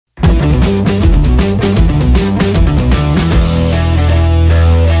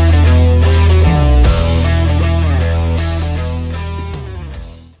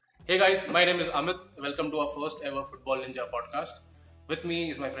name is Amit. Welcome to our first ever Football Ninja podcast. With me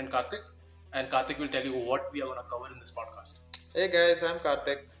is my friend Karthik, and Karthik will tell you what we are going to cover in this podcast. Hey guys, I'm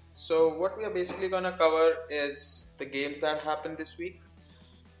Karthik. So what we are basically gonna cover is the games that happened this week.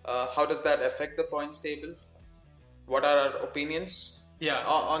 How does that affect the points table? What are our opinions? Yeah.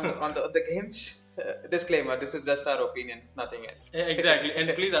 On the games? Disclaimer: this is just our opinion, nothing else. Exactly.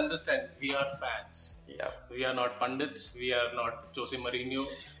 And please understand, we are fans. Yeah. We are not pundits. We are not Jose Mourinho.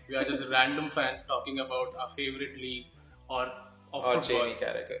 We are just random fans talking about our favorite league or Or football. Jamie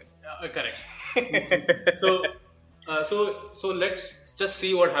Carragher. Correct. So let's just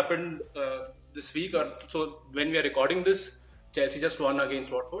see what happened this week. So when we are recording this, Chelsea just won against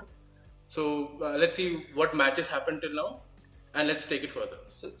Watford. So let's see what matches happened till now, and let's take it further.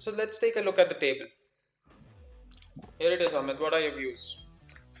 So let's take a look at the table. Here it is, Amit. What are your views?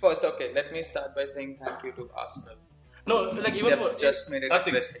 First, okay, let me start by saying thank you to Arsenal. No, like even They've just made it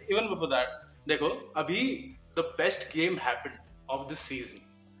Karthik, interesting. even before that, देखो अभी the best game happened of this season.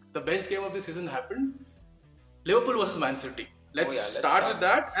 The best game of this season happened. Liverpool versus Man City. Let's start with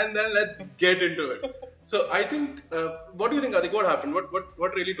that and then let's get into it. So I think, what do you think, Karthik? What happened?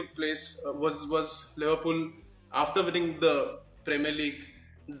 What really took place? Was Liverpool after winning the Premier League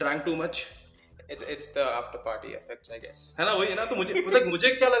drank too much? It's the after party effects, I guess. है ना वही है ना तो मुझे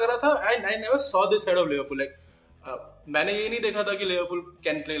क्या लग रहा था I never saw this side of Liverpool like मैंने ये नहीं देखा था कि Liverpool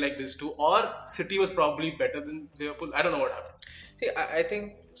can play like this too or City was probably better than Liverpool. I don't know what happened. See, I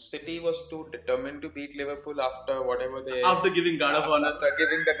think City was too determined to beat Liverpool after whatever they... After giving guard of honor. After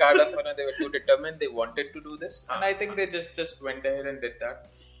giving the guard of honor, they were too determined. They wanted to do this. And I think they just went ahead and did that.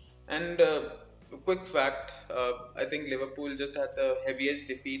 And quick fact, I think Liverpool just had the heaviest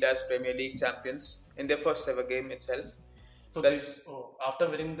defeat as Premier League champions in their first ever game itself. So after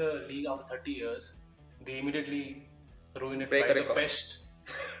winning the league after 30 years, they immediately ruined it Break by a the record. best.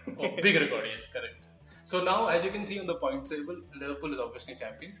 Big record, yes, correct. So now, as you can see on the point table, Liverpool is obviously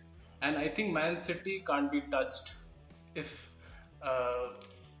champions, and I think Man City can't be touched if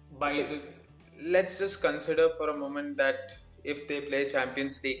Let's just consider for a moment that if they play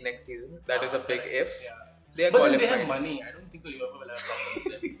Champions League next season, that is a big if. Yeah. They are But qualified. then they have money. I don't think so. UEFA will have a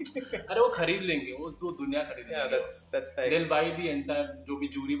problem with them. अरे वो खरीद लेंगे वो जो दुनिया खरीद Yeah, लेंगे that's like... they'll buy the entire जो भी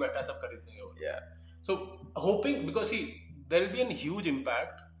जूरी बैठा है सब खरीद लेंगे वो. Yeah. So hoping because see there will be a huge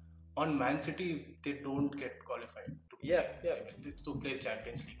impact on Man City if they don't get qualified to play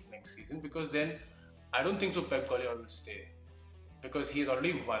Champions League next season because then I don't think so Pep Guardiola will stay because he's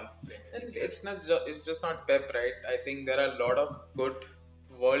already won. And it's just not Pep, right? I think there are a lot of good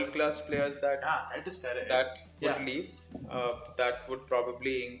world-class players that is correct. that would leave. That would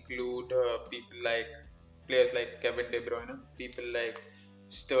probably include players like Kevin De Bruyne, people like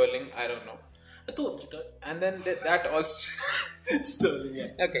Sterling. I don't know. And then that also Sterling.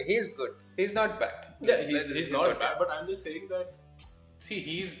 Yeah. Okay, he's good. He's not bad. Yeah, he's not bad. But I'm just saying that. See,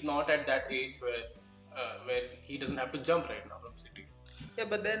 he's not at that age where he doesn't have to jump right now from City. Yeah,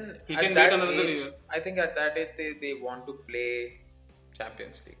 but then He at can that wait another age, year. I think at that age they want to play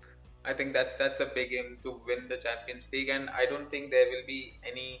Champions League. I think that's a big aim to win the Champions League, and I don't think there will be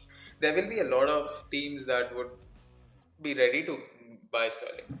a lot of teams that would be ready to buy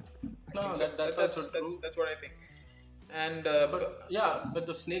Sterling. No, That's what I think. And but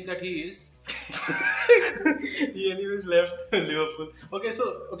the snake that he is, he anyways left Liverpool. Let's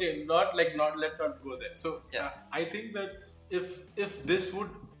not go there. So I think that if this would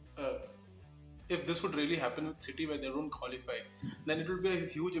really happen with City where they don't qualify, then it will be a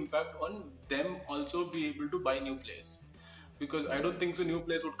huge impact on them also be able to buy new players because I don't think so new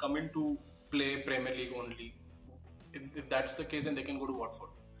players would come in to play Premier League only. If that's the case, then they can go to Watford.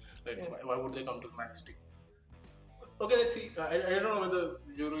 Right? Why would they come to Man City? Okay, let's see. I don't know whether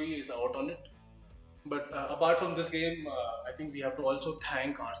Jurui is out on it. But apart from this game, I think we have to also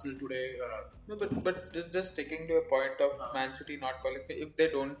thank Arsenal today. No, but just sticking to a point of Man City not qualifying, if they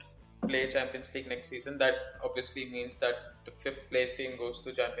don't play Champions League next season, that obviously means that the 5th place team goes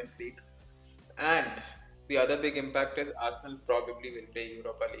to Champions League. And the other big impact is Arsenal probably will play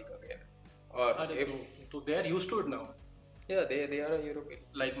Europa League again. Or so they are used to it now. Yeah, they are a European.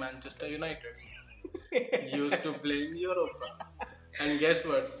 Like Manchester United. Used to playing Europa. And guess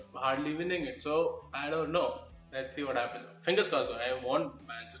what? Hardly winning it. So, I don't know. Let's see what happens. Fingers crossed. I want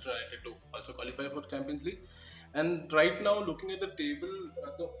Manchester United to also qualify for Champions League. And right now, looking at the table,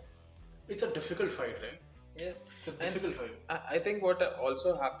 it's a difficult fight, right? Yeah. It's a difficult fight. I think what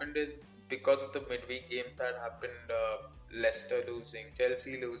also happened is because of the midweek games that happened, Leicester losing,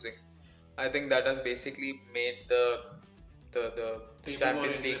 Chelsea losing, I think that has basically made the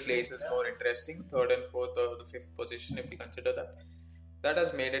Champions League places more interesting. 3rd and 4th or the 5th position, if you consider that. That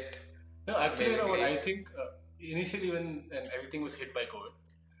has made it No, actually, you know what? amazingly. I think initially when everything was hit by COVID,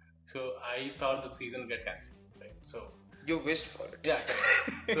 so I thought the season would get cancelled. Right. So You wished for it. yeah,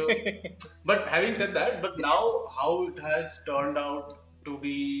 correct. So, but having said that, but now how it has turned out to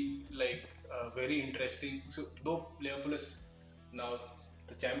be like very interesting. So though Liverpool is now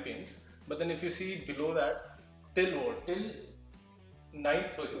the champions, but then if you see below that, till what? Till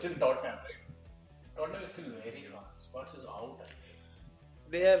ninth was till Tottenham, right? Tottenham is still very far. Spurs is out. I think.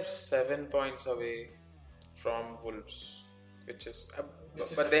 They are 7 points away from Wolves, which is,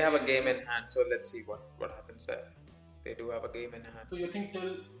 Which is but they have a again- game in hand. So let's see what happens there. They do have a game in hand. So you think till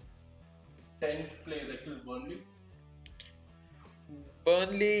 10th place, like till Burnley?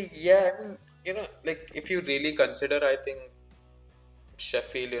 Burnley, yeah, I mean, like if you really consider, I think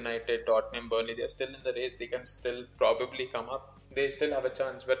Sheffield United, Tottenham, Burnley, they're still in the race. They can still probably come up. They still have a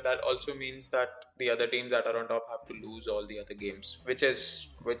chance, but that also means that the other teams that are on top have to lose all the other games,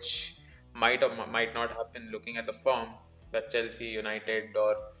 which might or might not happen. Looking at the form that Chelsea, United,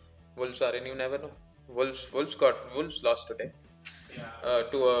 or Wolves are in, you never know. Wolves lost today Yeah.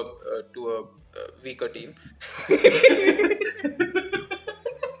 to a weaker team.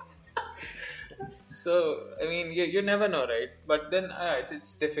 So I mean, you never know, right? But then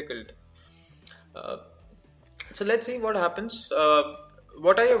it's difficult. Uh, so let's see what happens.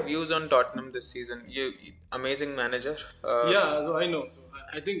 What are your views on Tottenham this season? Amazing manager. Yeah, so I know. So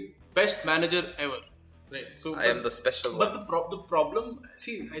I think best manager ever, right? So I am the special but one. the problem,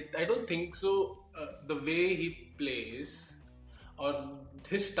 see, I don't think so. The way he plays or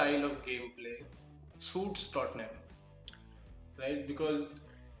his style of gameplay suits Tottenham, right? Because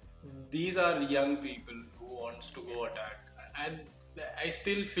these are young people who wants to go attack, and I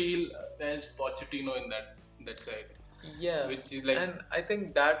still feel there's Pochettino in that side. Yeah, Which is like- and I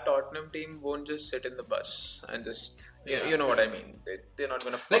think that Tottenham team won't just sit in the bus and just Yeah. you know what I mean. They're not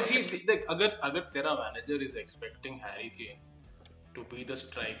gonna Like see, like agar tera manager is expecting Harry Kane to be the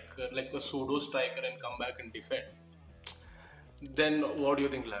striker, like a pseudo striker, and come back and defend, then what do you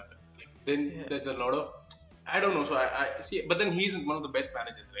think will happen? Like, then there's a lot of, I don't know. So I see, but then he's one of the best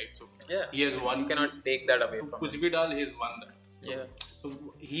managers, right? So Yeah. he has won. You cannot take that away from him. Kuch bhi dal, he has won that. Yeah. So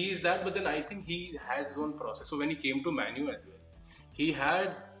he is that, but then I think he has his own process. So when he came to Manu as well, he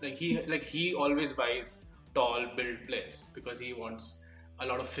had he always buys tall build players because he wants a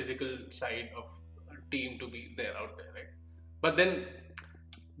lot of physical side of a team to be there out there, right? But then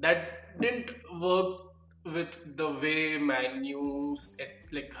that didn't work with the way Manu's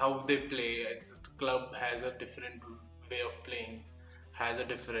like how they play. The club has a different way of playing, has a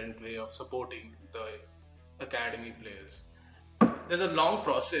different way of supporting the academy players. There's a long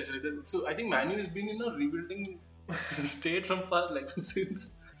process. Right? So I think Manu has been in a rebuilding state from past like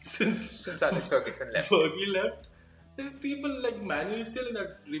since Alex Ferguson left. Fergie left. And people like Manu is still in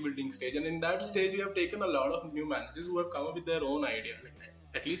that rebuilding stage, and in that stage we have taken a lot of new managers who have come up with their own idea. Like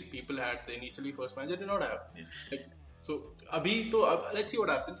at least people had the initially first manager did not have. Like so, let's see what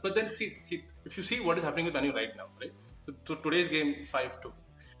happens. But then see if you see what is happening with Manu right now, right? So today's game 5-2.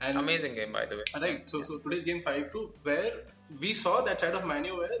 And Amazing game, by the way. right, so today's game 5-2, where we saw that side of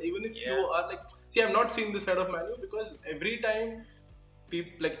Manu, where even if you are like, see, I've not seen this side of Manu because every time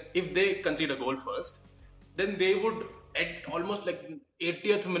people like if they concede a goal first, then they would at almost like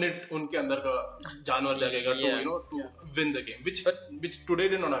 80th minute उनके अंदर का जानवर जागेगा to win the game, which today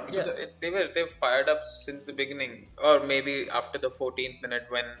did not happen. Yeah, So they fired up since the beginning, or maybe after the 14th minute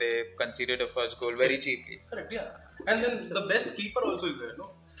when they conceded a first goal very cheaply. correct, yeah. And then the best keeper also is there, no?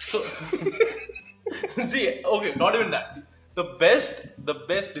 So see, okay, not even that. See, the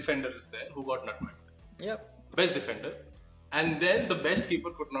best defender is there who got nutmeg. Yeah, Best defender, and then the best keeper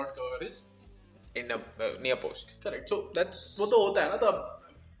could not cover his in a near post. correct. So That's वो तो होता है ना तब.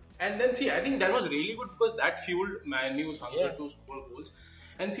 And then see, I think that was really good because that fueled Manu's hunger to score goals.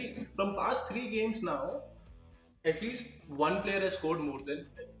 And see, from past 3 games now, at least one player has scored more than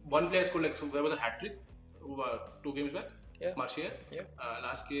one player scored like so there was a hat trick 2 games back. Yeah. Martial. Yeah.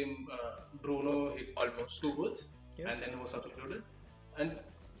 Last game, Bruno hit almost 2 goals, and then was substituted. And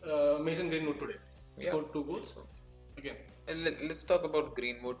Mason Greenwood today scored 2 goals. Again, And let's talk about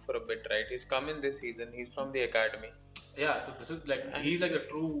Greenwood for a bit, right? He's come in this season. He's from the academy, yeah. So this is like he's like a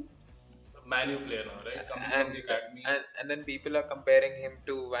true Manu player now, right? Coming from the academy. and then people are comparing him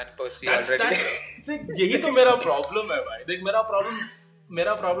to Van Persie That's already. देख, यही तो मेरा problem है भाई. देख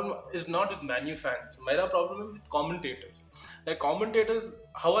मेरा problem is not with Manu fans. मेरा problem is with commentators. Like commentators,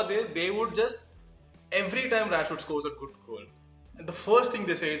 how are they? They would just every time Rashford scores a good goal, and the first thing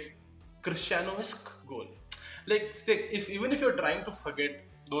they say is Cristiano-esque goal. Like even if you're trying to forget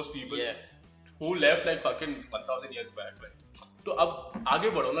those people Yeah. who left like fucking 1,000 years back, right? तो अब आगे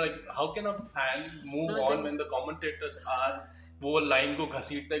बढ़ो ना, like how can a fan move on when the commentators are वो line को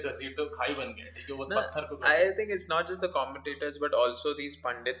घसीटते खाई बन गए, ठीक है, वो पत्थर को I think it's not just the commentators but also these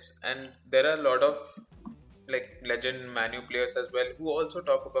pundits, and there are a lot of like legend Manu players as well who also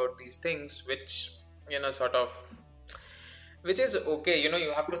talk about these things, which sort of, which is okay,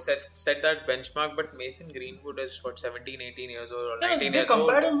 you have to set that benchmark. But Mason Greenwood is what, 17-18 years old or 19 years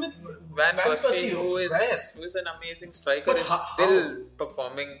old. Him with Van Persie, who is an amazing striker, is still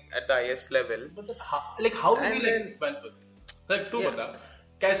performing at the highest level. But how is he like Van Persie? Like तू बता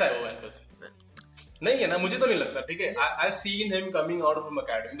कैसा है वो Van Persie? नहीं है ना, मुझे तो नहीं लगता, ठीक है. I've seen him coming out of an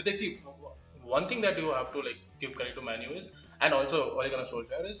academy. But see, one thing that you have to like give credit to Manu is, and also Ole Gunnar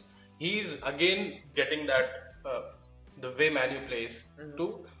Solskjaer, is he's again getting that the way Manu plays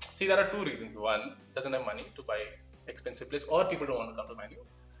to see. There are two reasons. One, doesn't have money to buy expensive players, or people don't want to come to Manu.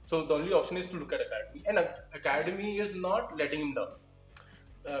 So the only option is to look at academy, and academy is not letting him down.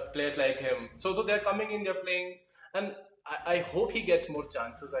 Players like him, so they're coming in, they're playing, and I hope he gets more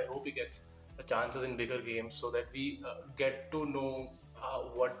chances. I hope he gets chances in bigger games so that we get to know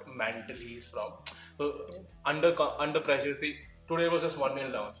what mantle he's from. So under pressure, see, today was just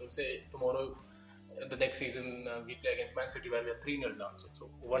 1-0 down. So say tomorrow, the next season, we play against Man City where we are 3-0 down. So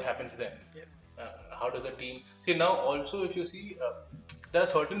what happens then? How does the team see now? Also, if you see, there are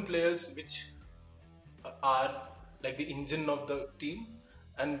certain players which are like the engine of the team,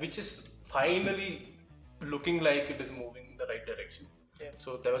 and which is finally looking like it is moving in the right direction.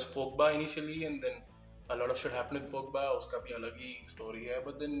 So there was Pogba initially, and then a lot of shit happened with Pogba. Uska bhi alag hi story hai.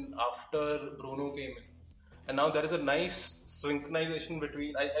 But then after Bruno came in, and now there is a nice synchronization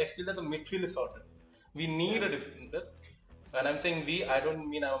between. I feel that the midfield is sorted. We need a defender. And I'm saying we, I don't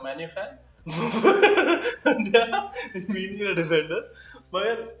mean I'm a Manu fan. We need a defender.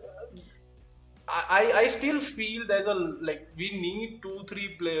 But I still feel there's we need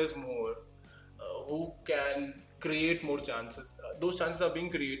 2-3 players more who can create more chances. Those chances are being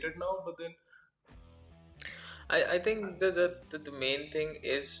created now, but then I think the main thing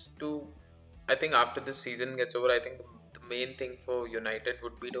is to, I think after this season gets over, I think the main thing for United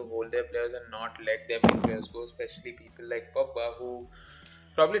would be to hold their players and not let their main players go, especially people like Pogba, who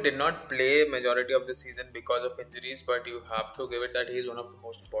probably did not play majority of the season because of injuries, but you have to give it that he is one of the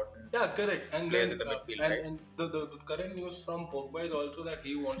most important correct. And players then, in the midfield, right? And the current news from Pogba is also that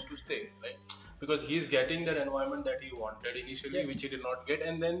he wants to stay, right? Because he's getting that environment that he wanted initially, which he did not get.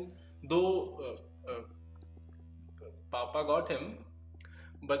 And then though Papa got him,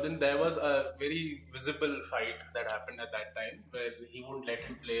 but then there was a very visible fight that happened at that time where he wouldn't let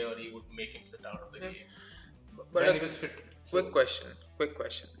him play, or he would make him sit out of the game. But when he was fit. Quick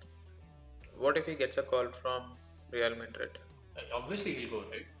question. What if he gets a call from Real Madrid? Obviously he'll go,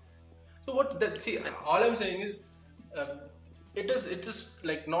 right? So all I'm saying is, it is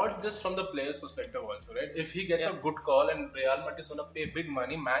like not just from the player's perspective also, right? If he gets a good call and Real Madrid is gonna pay big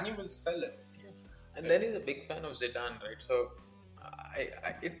money, Manu will sell him. And then he's a big fan of Zidane, right? So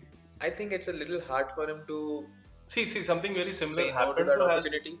I think it's a little hard for him to see something very similar say no happened to that to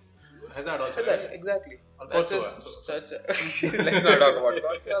opportunity. Hazard also, Hazard, right? exactly. That's such a let's not talk about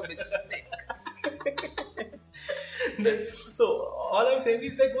Courtois, bitch snake. So all I'm saying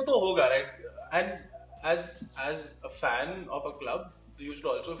is like, wo to hoga, right? And as a fan of a club, you should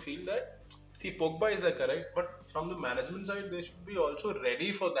also feel that, see, Pogba is correct, but from the management side, they should be also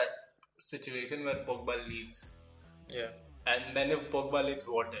ready for that situation where Pogba leaves. Yeah. And then if Pogba leaves,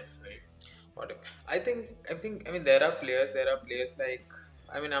 what if, right? What if? I think there are players like,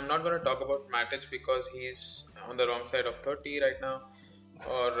 I'm not going to talk about Matic because he's on the wrong side of 30 right now.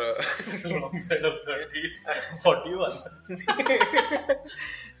 Or wrong side of 30 is 41.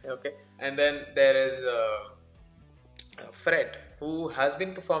 Okay. And then there is Fred, who has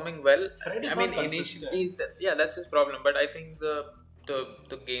been performing well. Fred is initially, that's his problem. But I think the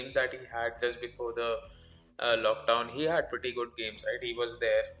games that he had just before the lockdown, he had pretty good games, right? He was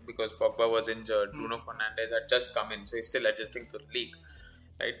there because Pogba was injured. Bruno Fernandes had just come in, so he's still adjusting to the league,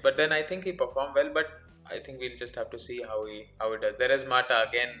 right? But then I think he performed well, but I think we'll just have to see how he does. There is Mata,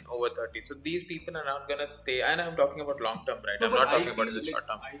 again over 30. So these people are not gonna stay, and I'm talking about long term, right? I'm not talking about the short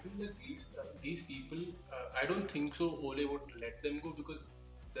term. I feel that these people, I don't think so Ole would let them go, because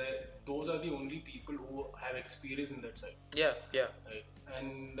those are the only people who have experience in that side. Yeah. Right.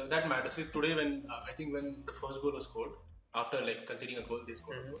 And that matters. See, today when I think when the first goal was scored, after like conceding a goal, they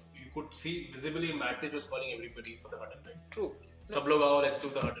scored a goal. You could see visibly Matic was calling everybody for the huddle, right? True. Sab log aao, let's do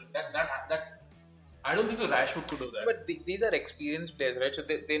the huddle. That I don't think so Rashford could do that. But these are experienced players, right? So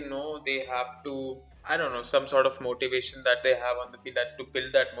they know they have to, I don't know, some sort of motivation that they have on the field, that to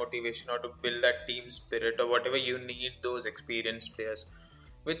build that motivation or to build that team spirit or whatever, you need those experienced players.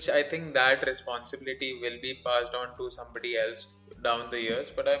 Which I think that responsibility will be passed on to somebody else down the years.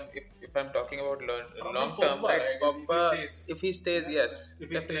 But if I'm talking about long term, Pogba, right? right? Pogba, If he stays, yes, if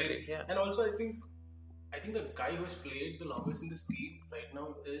he definitely, stays. yeah. And also, I think the guy who has played the longest in this team right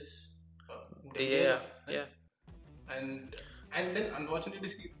now is Yeah, right? yeah. And then unfortunately,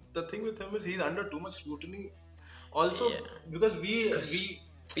 see, the thing with him is he's under too much scrutiny. Also, Yeah. because we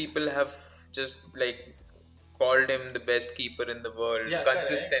people have just like called him the best keeper in the world Yeah,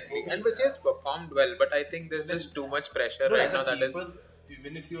 consistently, correct. and which has performed well. But I think there's just too much pressure Bro, right as a now. That is, keeper,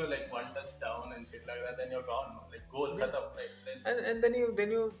 even if you are like one touch down and shit like that, then you're gone. Like goal, khatam, right? Then and then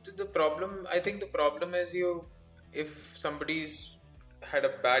you the problem. I think the problem is if somebody's had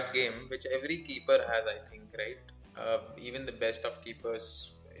a bad game, which every keeper has, I think, right? Even the best of keepers,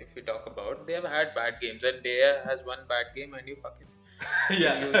 if we talk about, they have had bad games, and Dea has one bad game, and you fucking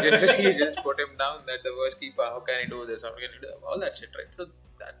yeah. you just put him down. That the worst keeper. How can he do this? How can he do all that shit, right? So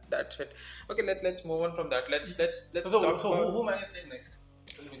that shit. Okay, let's move on from that. Let's So talk about who Man is playing next?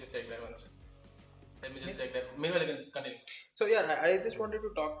 Let me just check that once. Let me just check that. Meanwhile, I can continue. So yeah, I just wanted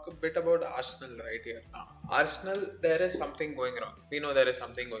to talk a bit about Arsenal right here. Arsenal, there is something going wrong. We know there is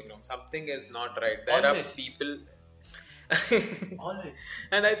something going wrong. Something is not right. There Always. are people. Always.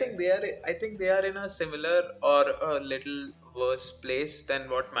 And I think they are in a similar or a little worse place than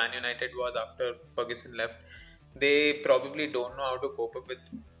what Man United was after Ferguson left. They probably don't know how to cope up with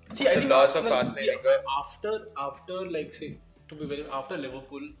I the think loss of Arsene Wenger. after like say to be very after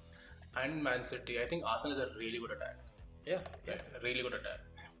Liverpool and Man City, I think Arsenal is a really good attack. Yeah, Right, a really good attack.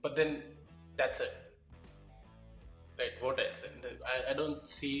 But then that's it. Right, what else? And I don't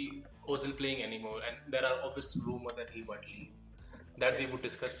see Ozil playing anymore, and there are obvious rumors that he might leave. That we would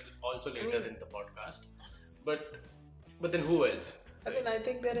discuss also later in the podcast. But then who else? I mean, I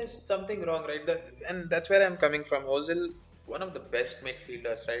think there is something wrong, right? And that's where I'm coming from. Ozil, one of the best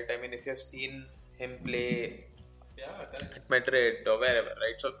midfielders, right? I mean, if you have seen him play Yeah, correct. at Madrid or wherever,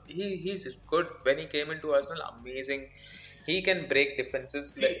 right? So he's good. When he came into Arsenal, amazing. He can break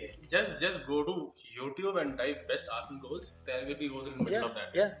defenses. See, just go to YouTube and type best Arsenal goals. There will be Ozil in the middle of that.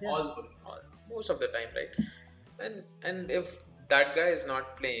 Yeah. All Most of the time, right? And if that guy is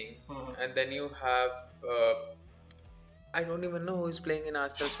not playing, and then you have I don't even know who is playing in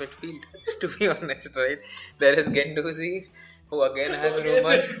Arsenal's midfield, to be honest, right? There is Guendouzi, who again has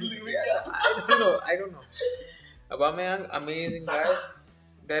rumors. I don't know. Aubameyang, amazing guy.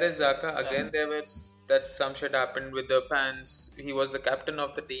 There is Xhaka. Again, there was that some shit happened with the fans. He was the captain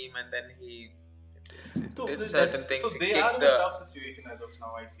of the team, and then he did certain things. So He they are kicked in a the tough situation as of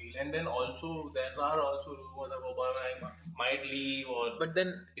now, I feel. And then also there are also rumors of Aubameyang might leave or But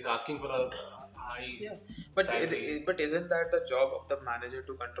then he's asking for a high But salary. but isn't that the job of the manager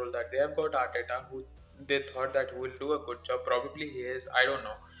to control that? They have got Arteta, who they thought that who will do a good job. Probably he is. I don't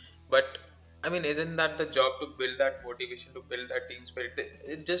know. But I mean, isn't that the job to build that motivation, to build that team spirit?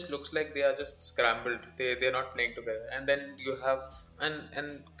 It just looks like they are just scrambled. They're not playing together. And then you have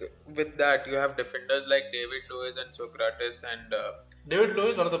and with that you have defenders like David Luiz and Socrates and David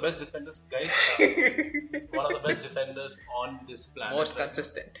Luiz, one of the best defenders, guys. One of the best defenders on this planet. most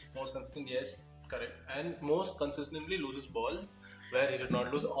consistent. Most consistent, yes, correct. And most consistently loses ball where he should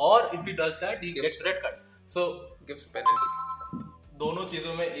not lose. Or if he does that, he gets red card. So Gives penalty. दोनों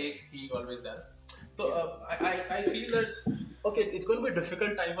चीजों में एक he always does. So I feel that okay, it's going to be a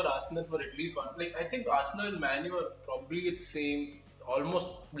difficult time for Arsenal for at least one. Like I think Arsenal and Man U are probably at the same, almost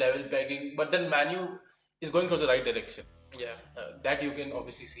level pegging, but then Man U is going towards the right direction. Yeah. That you can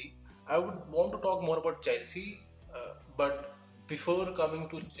obviously see. I would want to talk more about Chelsea, but before coming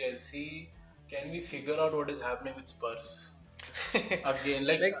to Chelsea, can we figure out what is happening with Spurs? Again,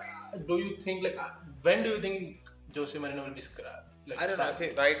 do you think when do you think Jose Mourinho will be scrapped? I don't know.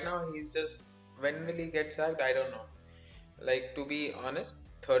 See, right now he's just. When will he get sacked? I don't know. Like, to be honest,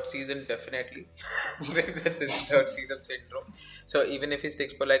 third season definitely. That's his third season syndrome. So even if he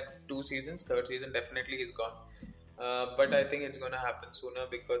sticks for like 2 seasons, third season definitely he's gone. But I think it's gonna happen sooner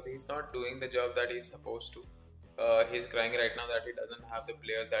because he's not doing the job that he's supposed to. He's crying right now that he doesn't have the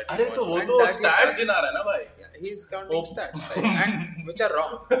players that he अरे wants. तो वो And तो that he stats has- गिना रहा है ना भाई. Yeah, he's counting stats, right? And which are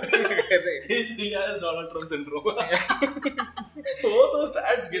wrong. Right. He has Donald Trump syndrome. वो तो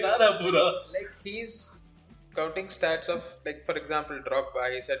stats गिना रहा है पूरा. Like counting stats of, like, for example,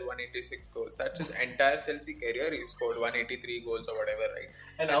 Drogba, he said 186 goals. That's his entire Chelsea career. He scored 183 goals or whatever, right?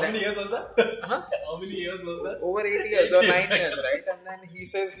 And how many years was that? Huh? How many years was that? Over 8 years or 9 Exactly. years, right? And then he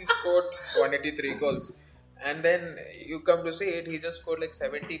says he scored 183 goals. And then you come to see it, he just scored like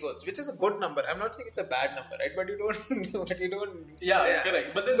 70 goals, which is a good number. I'm not saying it's a bad number, right? But you don't. Yeah,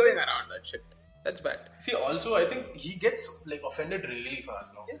 correct. But But then- going around that shit. That's bad. See, also I think he gets like offended really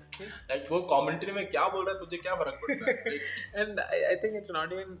fast now. Yeah. Like वो commentary में क्या बोल रहा है तुझे क्या फर्क पड़ता है? Like, And I think it's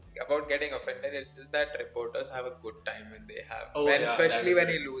not even about getting offended. It's just that reporters have a good time when they have, Oh, when, yeah, especially that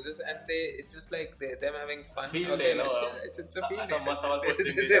when is he loses, and it's just like them having fun. Field Okay, day, no? it's a field ऐसा day. मस्त सवाल पूछ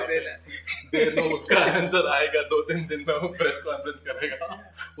देंगे They- जहाँ पे they know उसका answer आएगा 2-3 दिन में वो प्रेस कॉन्फ्रेंस करेगा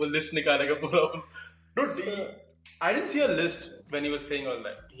वो लिस्ट निकालेगा पूरा. Dude, I didn't see a list when he was saying all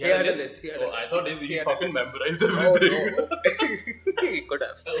that. He had a list. He had a I list. thought he He had a fucking list. memorized Oh, everything. no. He could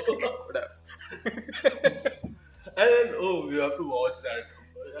have. He could have. And then, we have to watch that.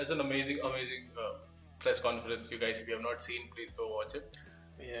 It's an amazing press conference. You guys, if you have not seen, please go watch it.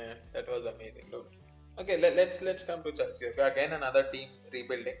 Yeah, that was amazing. Look. Okay, let's come to Chelsea. Okay, again, another team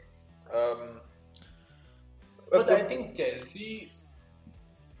rebuilding. But I think Chelsea.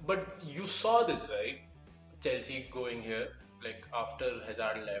 But you saw this, right? Chelsea going here, like after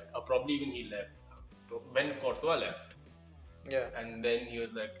Hazard left, or probably even he left. When Courtois left, Yeah. and then he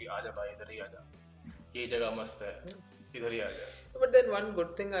was like, "आजा भाई, इधर ही आजा. ये जगह मस्त है. इधर ही आजा." But then one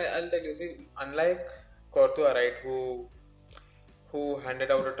good thing I'll tell you, see, unlike Courtois, right, who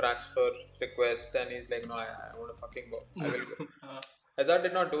handed out a transfer request and he's like, no, I want to fucking go. I will go. Hazard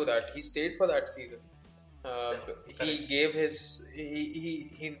did not do that. He stayed for that season. He gave his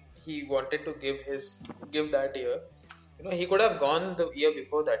he wanted to give that year. You know, he could have gone the year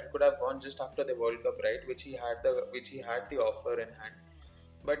before that. He could have gone just after the World Cup, right? Which he had the offer in hand.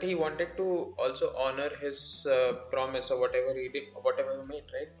 But he wanted to also honor his promise or whatever he did, whatever he made,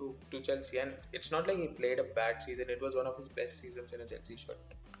 right, to Chelsea. And it's not like he played a bad season. It was one of his best seasons in a Chelsea shirt.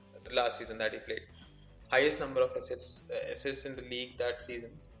 The last season that he played, highest number of assists in the league that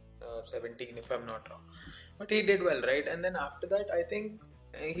season, 17 if I'm not wrong. But he did well, right? And then after that, I think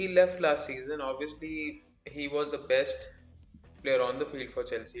he left last season. Obviously, he was the best player on the field for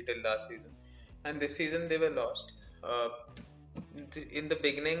Chelsea till last season, and this season they were lost. In the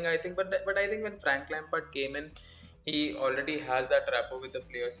beginning, I think, but I think when Frank Lampard came in, he already has that rapport with the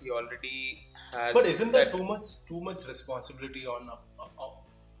players. He already has. But isn't that too much responsibility on?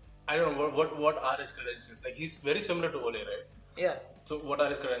 I don't know what are his credentials. Like he's very similar to Ole, right? Yeah. So what are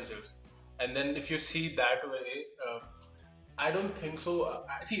his credentials? And then if you see that way, I don't think so.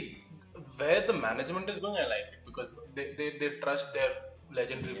 See where the management is going, I like it because they trust their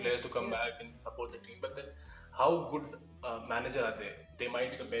legendary players to come back and support the team. But then, how good manager are they? They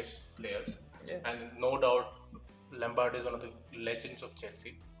might be the best players, and no doubt Lampard is one of the legends of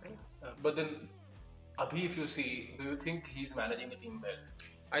Chelsea. But then, Abhi, if you see, do you think he's managing the team well?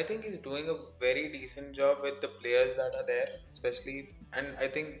 I think he's doing a very decent job with the players that are there, especially, and I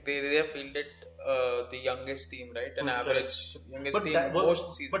think they have fielded the youngest team, right? An average youngest team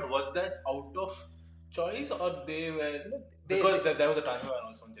most season. But was that out of choice or they were because there was a transfer ban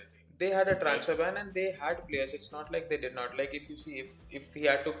also in Chelsea? They had a transfer ban and they had players. It's not like they did not. Like if you see, if he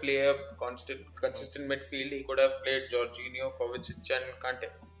had to play a consistent midfield, he could have played Jorginho, Kovacic, and Kante,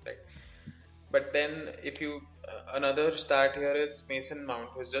 right? But then if you another start here is Mason Mount,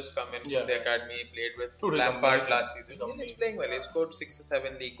 who's just come in from the academy. He played with Lampard last season. He's playing well. He scored 6 or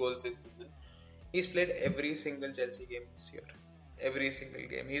 7 league goals this season. He's played every single Chelsea game this year. Every single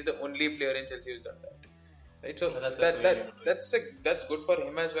game. He's the only player in Chelsea who's done that. Right, so that's good for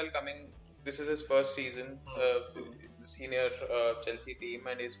him as well. This is his first season, senior Chelsea team,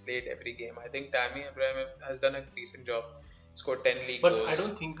 and he's played every game. I think Tammy Abraham has done a decent job. Scored 10 league goals. But I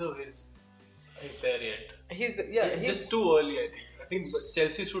don't think so. He's there yet. He's just too early. I think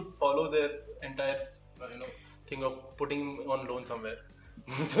Chelsea should follow their entire thing of putting him on loan somewhere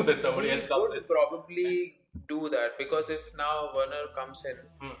so that somebody else comes in. He would probably do that because if now Werner comes in,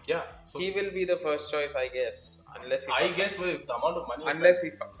 so he will be the first choice, I guess. Unless he with the amount of money. Unless he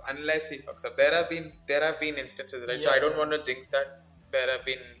fucks up. There have been instances, right? So I don't want to jinx that. There have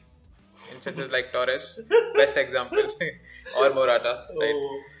been instances like Torres, best example, or Morata, right?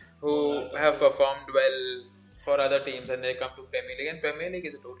 Who have performed well for other teams and they come to Premier League. And Premier League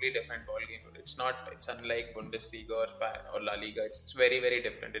is a totally different ball game. It's unlike Bundesliga or La Liga. It's very, very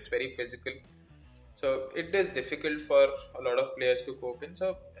different. It's very physical. So it is difficult for a lot of players to cope in.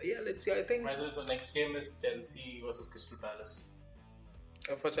 So let's see. I think. So next game is Chelsea versus Crystal Palace.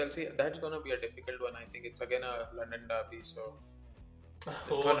 For Chelsea, that's gonna be a difficult one. I think it's again a London derby. So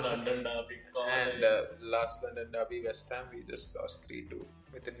Oh, London Derby. And last London Derby, West Ham, we just lost 3-2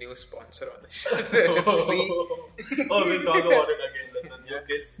 with a new sponsor on the shirt. We'll talk about it again. The new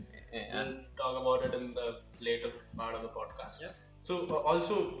kids. Yeah. We'll talk about it in the later part of the podcast. Yeah. So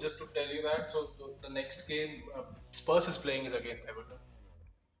also just to tell you that, so the next game Spurs is playing is against Everton.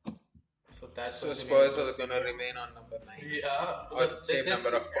 So that's So going to be Spurs interesting. are going to remain on number 9. Yeah, Or but same number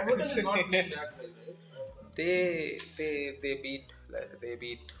of Everton points. is not playing that well. Right? They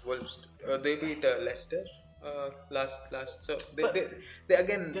beat Wolves. They beat Leicester last. So But they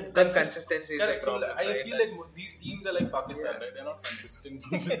again the consistency is the Correct. So problem. I right? feel That's- like these teams are like Pakistan, right? They're not consistent.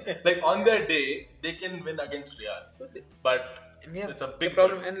 Like on their day, they can win against Real, but yeah, it's a the big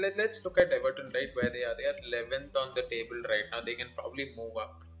problem. And let's look at Everton, right, where they are. They are 11th on the table right now. They can probably move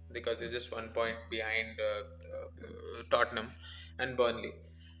up because they're just 1 point behind Tottenham and Burnley.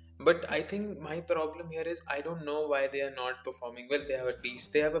 But I think my problem here is I don't know why they are not performing well. They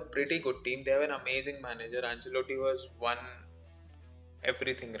have a pretty good team. They have an amazing manager. Ancelotti was won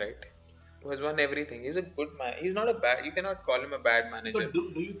everything, right? He has won everything. He's a good man. He's not a bad. You cannot call him a bad manager. But do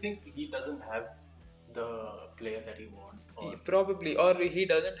you think he doesn't have the players that he wants? Or Probably, or he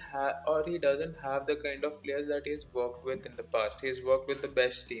doesn't have the kind of players that he's worked with in the past. He's worked with the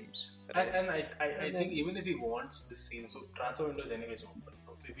best teams. Right? and I think even if he wants this season, so transfer window is anyways open.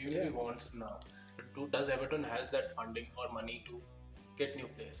 So if even if he wants it now, does Everton has that funding or money to get new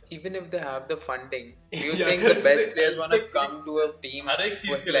players? Even if they have the funding, do you Yeah, think the correct. best players want to Like, come to a team हर एक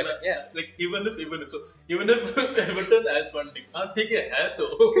चीज with के लिए 11? ना, Yeah. like even if Everton has funding, हाँ ठीक है तो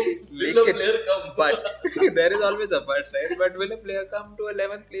will a लेकिन- player come? But there is always a but, right? But will a player come to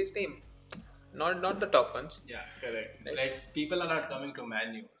 11th place team? Not the top ones. Yeah, correct. Like people are not coming to Man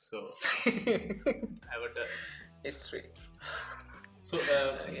U, so Everton. History. So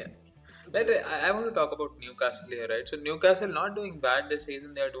Yeah. I want to talk about Newcastle here, right? So Newcastle not doing bad this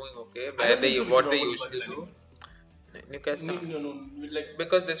season. They are doing okay. I Where don't they think so we what should they go usually Newcastle do. Newcastle. no, like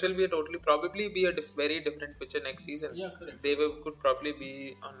Because this will be probably be a very different picture next season. yeah, correct. They could probably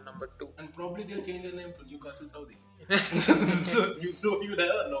be on number 2. And probably they'll change their name to Newcastle Saudi. So you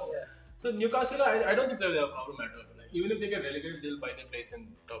never know. Yeah. So Newcastle, I don't think they'll have a problem at all. Like, even if they get relegated, they'll buy their place in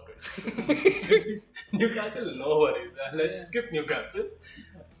top 20. Newcastle, no worries. Let's skip Newcastle.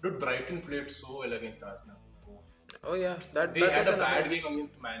 Dude, Brighton played so well against Arsenal. Oh yeah, that They that had was a bad another- game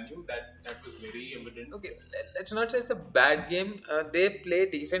against Man U. That was very evident. Okay, let's not say it's a bad game. They play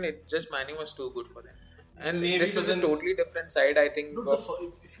decent. It just Manu was too good for them. And Maybe this is a doesn't- totally different side, I think. Dude,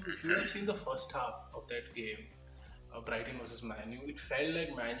 if you have seen the first half of that game, Brighton versus Man U, it felt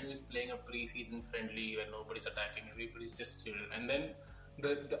like Man U is playing a pre-season friendly where nobody's attacking, everybody's just chill. And then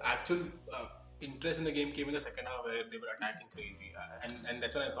the actual interest in the game came in the second half where they were attacking crazy, and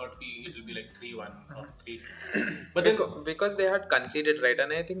that's when I thought it will be like 3-1 or 3-2. But then because they had conceded, right,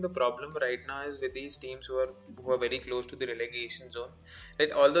 and I think the problem right now is with these teams who are very close to the relegation zone,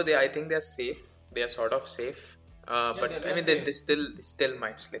 right? Although I think they're safe, they are sort of safe, but they're I mean safe. they still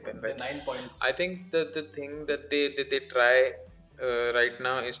might slip in, the right? 9 points. I think the thing that they try right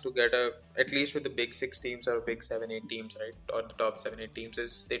now is to get at least with the big 6 teams or big 7-8 teams, right, or the top 7-8 teams,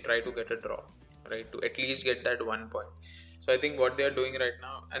 is they try to get a draw, right, to at least get that 1 point. So I think what they are doing right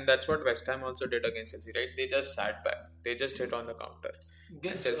now, and that's what West Ham also did against Chelsea, right? They just sat back, they just hit on the counter.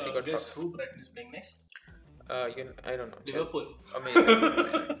 Guess, Chelsea got guess who Brighton is playing next? I don't know. Liverpool.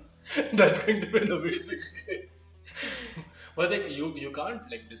 Amazing. That's going to be an amazing game. But like you can't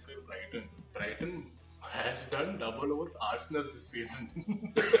like discredit Brighton. Brighton has done double over Arsenal this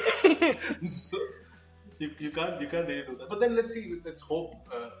season. So you can't really do that. But then let's hope.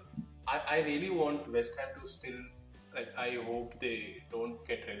 I really want West Ham to still like. I hope they don't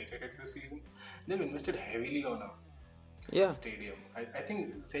get relegated this season. They've invested heavily on a stadium. I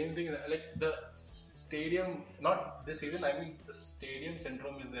think same thing like the stadium, not this season. I mean the stadium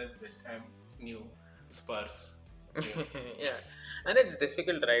syndrome is that West Ham new Spurs. Yeah, and it's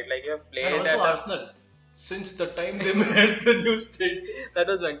difficult, right? Like you have played And also at Arsenal. Since the time they made the new stadium. that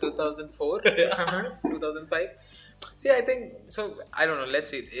was when 2004, 2005. See, I think so. I don't know.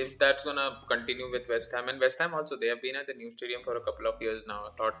 Let's see if that's gonna continue with West Ham. And West Ham also, they have been at the new stadium for a couple of years now.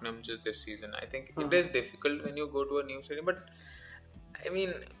 Tottenham just this season. I think it is difficult when you go to a new stadium, but I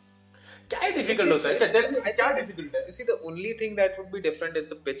mean, क्या difficult होता है? Tell me, क्या difficult है? see, the only thing that would be different is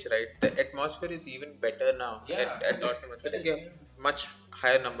the pitch, right? The atmosphere is even better now Yeah. at Tottenham. I feel like you have much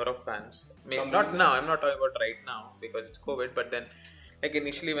higher number of fans. Maybe Coming not in. now. I'm not talking about right now because it's COVID. But then, like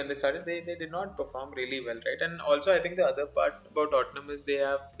initially when they started, they did not perform really well, right? And also, I think the other part about Tottenham is they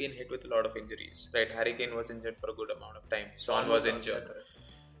have been hit with a lot of injuries, right? Harry Kane was injured for a good amount of time. Son was injured.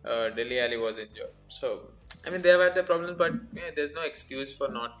 Dele Alli was injured. So I mean, they have had their problems, but there's no excuse for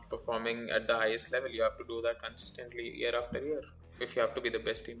not performing at the highest level. You have to do that consistently year after year if you have to be the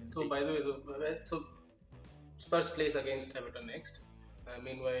best team. So by the way, so Spurs plays against Everton next.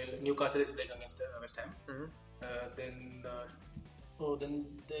 Meanwhile, Newcastle is playing against West Ham. Then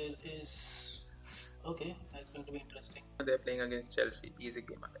there is that's going to be interesting. They're playing against Chelsea. Easy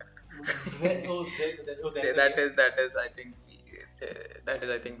game again. That's That is I think that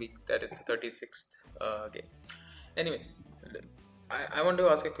is the 36th game. Anyway, I want to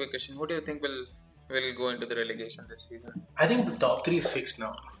ask a quick question. Who do you think will go into the relegation this season? I think the top 3 is fixed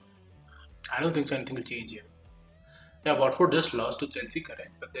now. I don't think so anything will change here. Yeah, Watford just lost to Chelsea,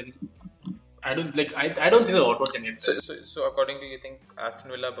 correct? But then I don't think that Watford can get. So according to you, think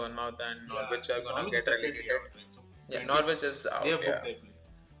Aston Villa, Bournemouth, and Norwich are going to get relegated? Yeah, Norwich is out. They have booked their place.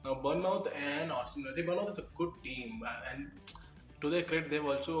 Now Bournemouth and Aston Villa. See, Bournemouth is a good team, and to their credit, they've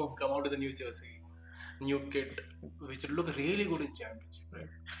also come out with a new jersey, new kit, which will look really good in Championship, right?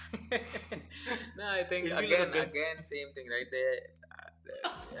 No, I think It'll be again, like a same thing, right?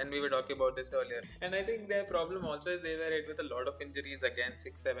 And we were talking about this earlier. And I think their problem also is they were hit with a lot of injuries again,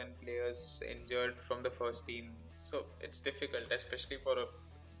 6-7 players injured from the first team. So it's difficult, especially for a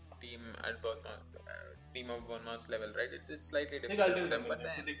team at team of Bournemouth's level, right? It's slightly I think difficult. I'll tell you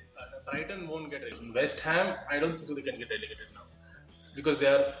something. Brighton won't get relegated. West Ham, I don't think they can get relegated now because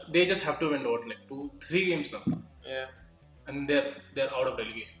they just have to win what, like 2-3 games now, Yeah. and they're out of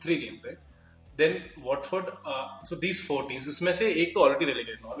relegation. 3 games, right? Then Watford. So these 4 teams, इसमें से एक तो already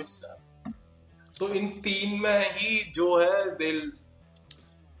relegated now, which is तो इन 3 में ही जो है they'll.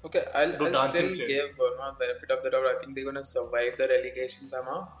 Okay, I'll dancing still chair. give Bournemouth benefit of the doubt. I think they're going to survive the relegation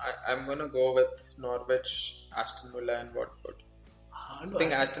somehow. I'm going to go with Norwich, Aston Villa, and Watford. I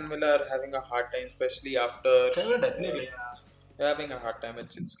think Aston Villa are having a hard time, especially after. Definitely. They're having a hard time.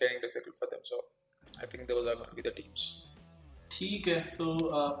 It's getting difficult for them. So I think those are going to be the teams. ठीक है.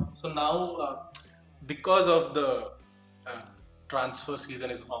 So now because of the transfer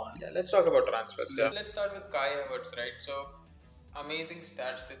season is on. Yeah, let's talk about transfers. Yeah. Let's start with Kai Havertz, right? So amazing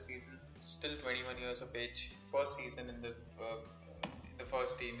stats this season. Still 21 years of age. First season in the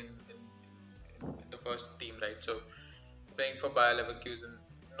first team in the first team, right? So playing for Bayer Leverkusen,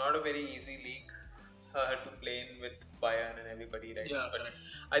 not a very easy league to play in with Bayern and everybody, right? Yeah, but correct.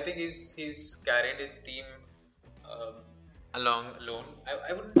 I think he's carried his team along alone.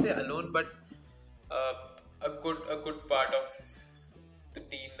 I wouldn't say alone, but a good part of the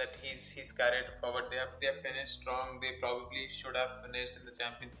team that he's carried forward. They have finished strong. They probably should have finished in the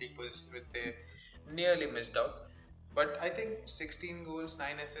Champions League, which they nearly missed out. But I think 16 goals,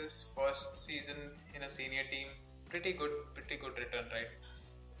 9 assists, first season in a senior team, pretty good return, right?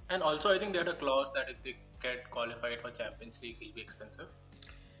 And also I think they had a clause that if they get qualified for Champions League, he'll be expensive.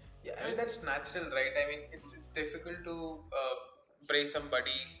 Yeah, I mean that's natural, right? I mean it's difficult to praise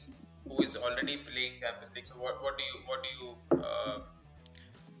somebody who is already playing Champions League. So what do you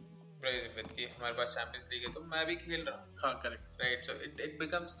praise him with? कि हमारे पास Champions League है तो मैं भी खेल रहा हूँ. हाँ, correct. Right, so it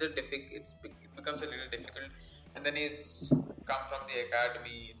becomes it becomes a little difficult, and then he's come from the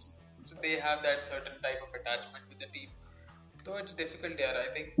academy. So they have that certain type of attachment with the team. So it's difficult here. I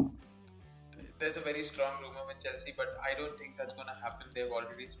think there's a very strong rumor with Chelsea, but I don't think that's going to happen. They've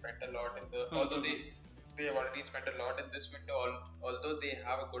already spent a lot in the although they have already spent a lot in this window. Although they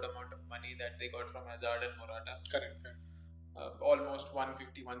have a good amount of money that they got from Hazard and Morata. Correct. Almost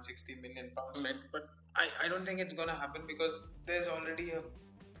 150-160 million pounds, right? But I don't think it's gonna happen because there's already a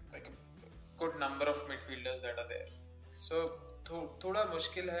good number of midfielders that are there. So थोड़ा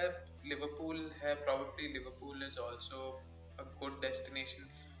मुश्किल है. Liverpool है, probably Liverpool is also a good destination.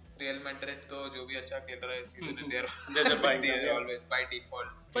 Real Madrid तो जो भी अच्छा खेल रहा है इस season they're always by default.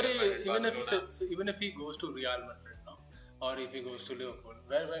 But Barcelona. even if he goes to Real Madrid now, or if he goes to Liverpool,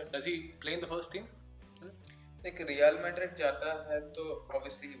 where does he play in the first team? Like Real Madrid जाता है तो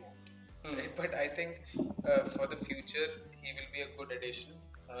obviously he won't. Right? But I think for the future he will be a good addition.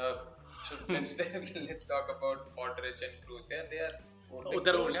 So let's talk about Modric and Kroos. They are old.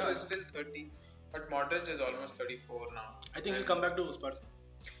 They're old, Kroos yeah. is still 30, but Modric is almost 34 now. I think he'll come back to Spurs.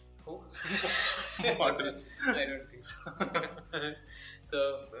 Who? Modric. I don't think so.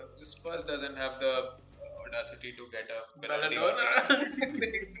 The Spurs doesn't have the audacity to get a penalty.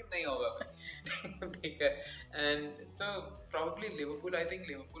 नहीं होगा भाई. ठीक है. And so probably Liverpool. I think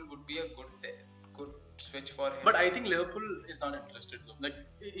Liverpool would be a good switch for him. But I think Liverpool is not interested though. Like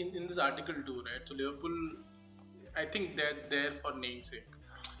in this article too, right? So Liverpool, I think they're there for namesake.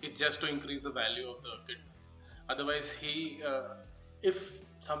 It's just to increase the value of the kid. Otherwise, if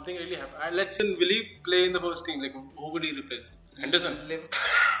something really happens, let's say, will he play in the first team? Like, who would he replace? Henderson.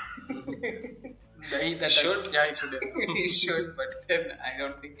 He should. Yeah, he should. Yeah. He should, but then I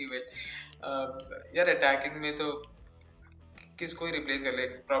don't think he will. यार attacking में तो किसको ही replace कर ले,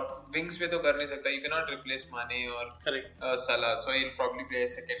 wings पे तो कर नहीं सकता. You cannot replace Mane or Salah, so he'll probably play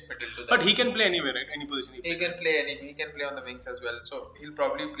second fiddle to them. But he can play anywhere, right? Any position. He can play on the wings as well. So he'll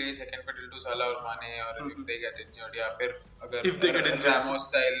probably play second fiddle to Salah or Mane, or if they get injured, या फिर अगर Ramos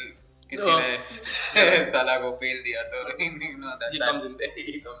style किसी ने Salah को पेल दिया तो you know that he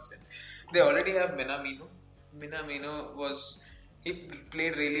comes in. They already have Minamino he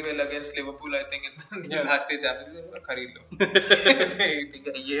played really well against Liverpool, I think, in the last stage. खरीद लो. ठीक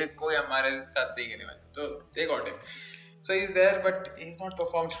है, ये कोई हमारे साथ नहीं खेले. So they got him. So he's there, but he's not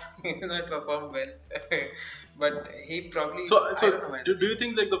performed well. But he probably. So do you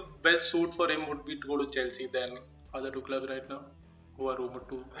think like the best suit for him would be to go to Chelsea than other two clubs right now, who are rumored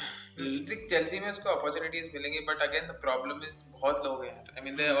to? I think Chelsea में उसको opportunities मिलेंगे, but again the problem is बहुत लोग हैं. I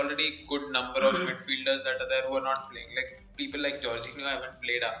mean, there are already good number of midfielders that are there who are not playing. Like people like Jorginho haven't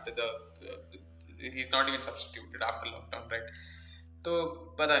played after he's not even substituted after lockdown, right? So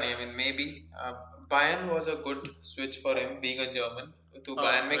पता नहीं. I mean, maybe Bayern was a good switch for him, being a German. तो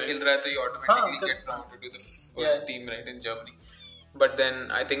Bayern में खेल रहा है तो he automatically get promoted to the first team, right, in Germany. But then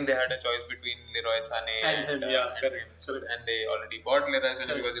I think they had a choice between Leroy Sané and him, and they already bought Leroy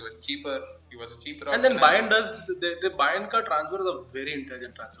Sané because he was cheaper. He was a cheaper option. And then Bayern does the Bayern ka transfer is a very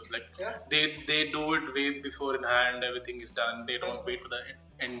intelligent transfer. Like they do it way before in hand. Everything is done. They don't wait for the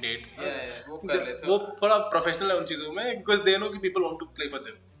end date. वो थोड़ा professional है उन चीजों में, because they know कि people want to play for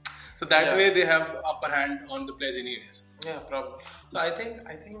them. So that way they have upper hand on the players anyways. Yeah, probably. So I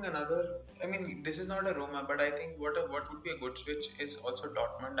think another. I mean, this is not a rumor, but I think what would be a good switch is also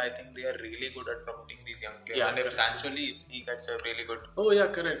Dortmund. I think they are really good at promoting these young players. Yeah, and if Sancho leaves, he gets a really good. Oh yeah,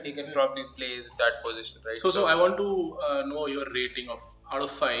 correct. He can probably play that position, right? So I want to know your rating of out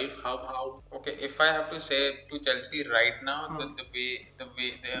of 5. How? Okay, if I have to say to Chelsea right now, the way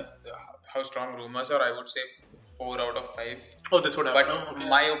how strong rumors are, I would say 4 out of 5. Oh, this would happen. But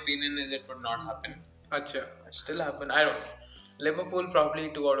my opinion is it would not happen. Achha. It still happen. I don't know. Liverpool probably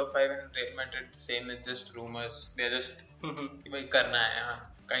 2 out of 5, and Real Madrid same. It's just rumors. They're just भाई करना है,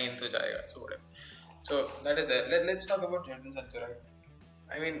 हाँ कहीं तो जाएगा. So whatever. So that is there. Let's talk about Jadon Sancho, right?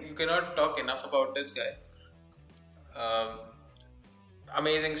 I mean, you cannot talk enough about this guy.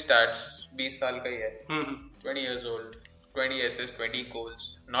 Amazing stats. 20 साल का ही है. 20 years old. 20 assists, 20 goals.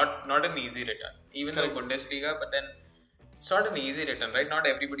 Not an easy return. Even though Bundesliga, but then it's not an easy return, right? Not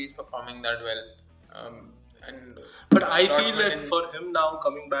everybody is performing that well. But I feel that for him now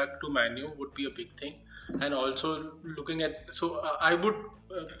coming back to Man U would be a big thing, and also looking at I would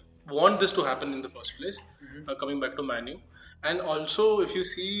want this to happen in the first place, coming back to Man U, and also if you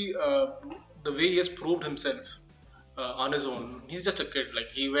see the way he has proved himself on his own, he's just a kid.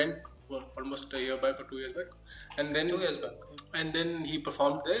 Like he went almost a year back or 2 years back, and then 2 years back, and then he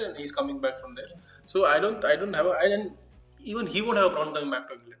performed there, and he's coming back from there. So I don't have and even he won't have a problem coming back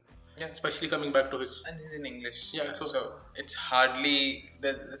to England. Yeah, especially coming back to his. And he's in English. Yeah, so it's hardly.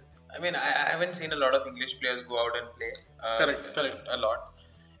 I mean, I haven't seen a lot of English players go out and play. Correct. A lot,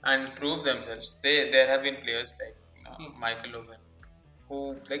 and prove themselves. There have been players like Michael Owen,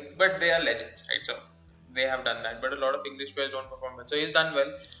 who but they are legends, right? So they have done that. But a lot of English players don't perform well. So he's done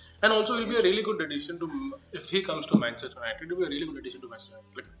well. And also, he'll be a really good addition to if he comes to Manchester United. He'll be a really good addition to Manchester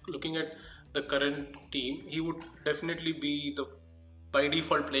United. Like looking at the current team, he would definitely be the by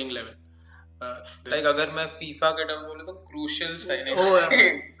default playing level. Like अगर मैं FIFA के term बोले तो crucial signing,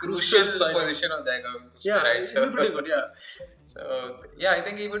 crucial position हो जाएगा. Yeah, he'll be pretty good. Yeah. So yeah, I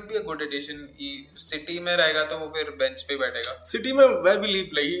think he would be a good addition. City में रहेगा तो वो फिर bench पे बैठेगा. City में where will he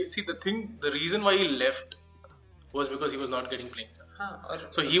play? See the reason why he left was because he was not getting playing time.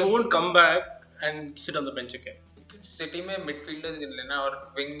 So he won't come back and sit on the bench again. City में midfielders गिन लेना और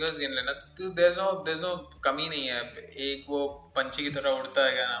wingers गिन लेना, तो there's no कमी नहीं है. एक वो पंछी की तरह उड़ता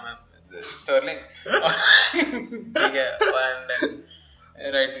है, क्या नाम है, स्टर्लिंग, ठीक है.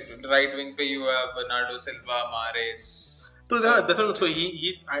 And right wing पे you have Bernardo Silva, Mahrez. So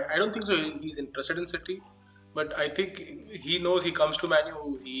he's I don't think so he's interested in City, but I think he knows he comes to Man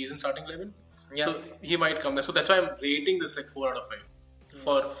U, he isn't starting 11. Yeah. So he might come there. So that's why I'm rating this like 4 out of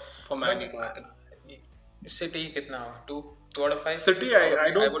 5 for Man U. City कितना 2 out of 5? City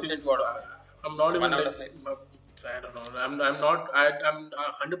I would say 2 out of 5. I'm not even 1 out of 5. I don't know. I'm not. I'm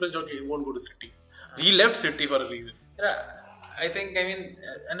 100% sure he won't go to City. He left City for a reason. Yeah, I think. I mean,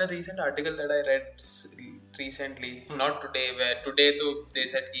 in a recent article that I read recently, not today, where today they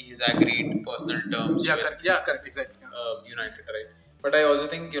said he's agreed personal terms. Yeah, correct, exactly. United, right? But I also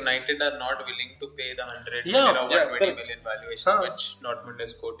think United are not willing to pay the 100 Yeah, million or yeah, 120 correct. million valuation, which Dortmund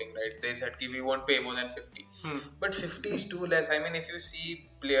is quoting, right? They said ki we won't pay more than 50. But 50 is too less. I mean, if you see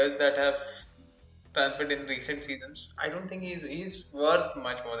players that have transferred in recent seasons, I don't think he's worth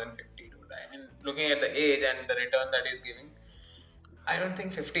much more than 50. Dude. I mean, looking at the age and the return that he's giving, I don't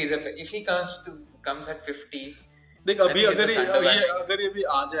think 50 is a. If he comes at 50. देख I अभी think it's अगर just ये undervalued. अगर ये भी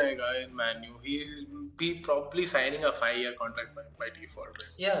आ जाएगा in Man U, he is be probably signing a 5-year contract by default,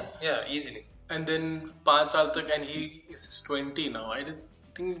 right? Yeah, easily. And then 5 साल तक, and he is 20 now. I don't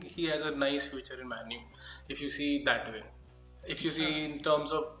think he has a nice future in Man U if you see that way. If you see in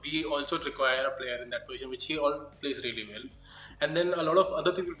terms of, we also require a player in that position, which he all plays really well, and then a lot of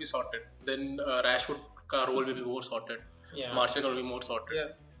other things will be sorted. Then Rashford ka role will be more sorted. Yeah. Martial will be more sorted.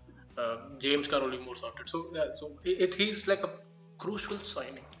 Yeah. James ka role will be more sorted. So yeah, so he's like a crucial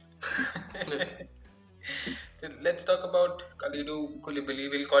signing. Yes. Let's talk about Kalidou Koulibaly.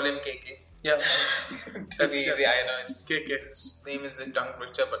 We'll call him KK. Yeah. To be easy, I know KK. his name is a tongue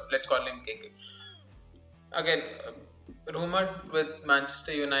twister, but let's call him KK. Again, rumored with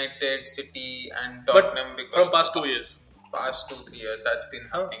Manchester United, City, and Tottenham because From past 2 years. past 2-3 years that's been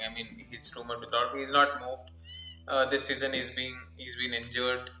happening. I mean, he's rumored with Tottenham. He's not moved. This season he's been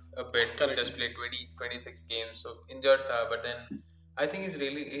injured a bit. Correct. He's just played 26 games, so injured tha, but then I think he's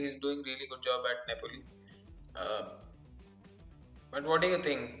doing really good job at Napoli. But what do you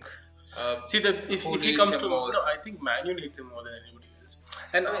think? See that if Who he needs comes him to more? no, I think Man U needs him more than anybody else.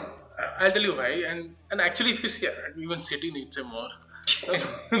 And I mean, I'll tell you why. And actually, if you see, even City needs him more.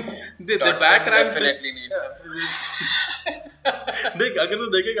 the back rank definitely needs him. देख अगर तो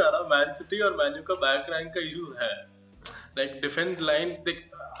देखेगा ना, man city और menu का back rank का issue है. Like defend line,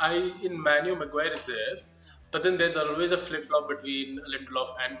 in Man U Maguire is there, but then there's always a flip flop between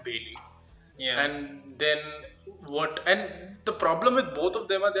Lindelof and Bailey. Yeah. And then and the problem with both of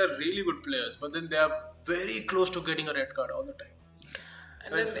them are they're really good players, but then they are very close to getting a red card all the time.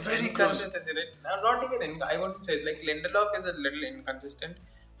 And then very inconsistency, right? Not even I wouldn't say like Lindelof is a little inconsistent.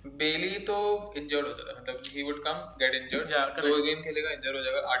 Bailey तो injured हो जाता है, मतलब he would come get injured. Yeah, correct. 2 game खेलेगा injured हो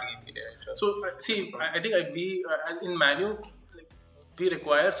जाएगा, 8 game खेलेगा. So see, I think we in Man U, like, we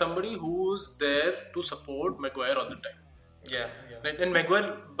require somebody who's there to support Maguire all the time. Yeah. Right? And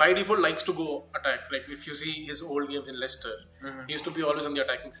Maguire by default likes to go attack. Like if you see his old games in Leicester, he used to be always on the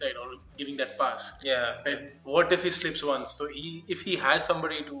attacking side or giving that pass. Yeah. Right? What if he slips once? So if he has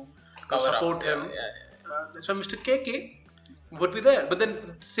somebody to Cover support up. him, Yeah. that's why Mr. KK would be there. But then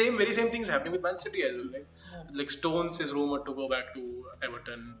very same things happening with Man City as well. Like Stones is rumored to go back to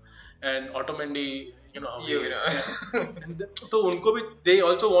Everton, and Otamendi, you know how he is. Yeah. And so unko bhi, they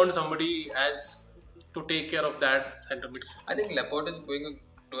also want somebody as to take care of that center mid. I think Laporte is doing a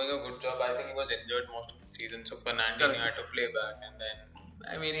good job. I think he was injured most of the season, so Fernandinho had to play back, and then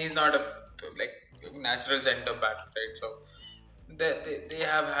I mean he's not a like natural centre back, right? So they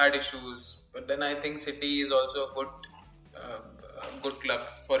have had issues, but then I think City is also a good club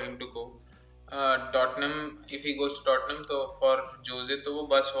for him to go. Tottenham, if he goes to Tottenham, so for Jose, तो वो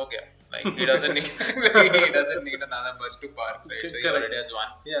बस हो गया. Like he doesn't need another bus to park, right? So he already has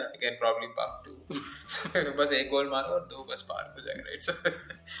one. Yeah. He can probably park two. So बस एक गोल मारो और 2 bus park हो जाएगा, right?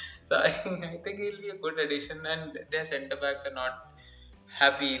 So I think he'll be a good addition, and their centre backs are not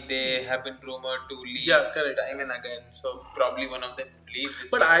happy. They have been rumored to leave time and again. So probably one of them will leave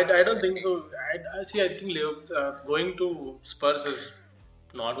this But season. I don't think so. I think going to Spurs is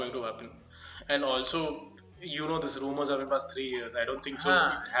not going to happen. And also, you know, this rumors have been past 3 years. I don't think so.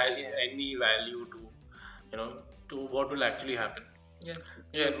 It has any value to, to what will actually happen. Yeah.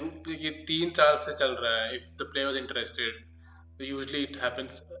 ये 3 साल से चल रहा है. If the player was interested, usually it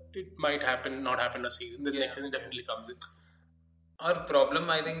happens. It might happen, not happen a season. The next season definitely comes in. Our problem,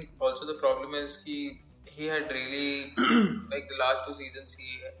 I think, also the problem is he had really like the last 2 seasons he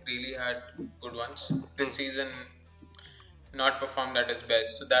really had good ones. This season not performed at his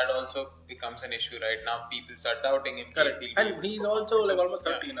best, so that also becomes an issue right now. People start doubting him. Correct. And he's also like almost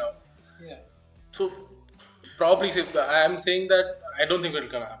 30 now. Yeah. So probably I am saying that I don't think so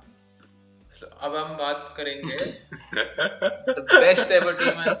it's gonna happen. So अब हम बात करेंगे the best ever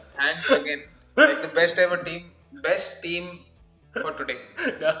team, and thanks again, like the best team for today.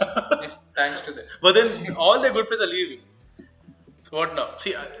 Yeah, thanks to them. But then all the good players are leaving. So what now?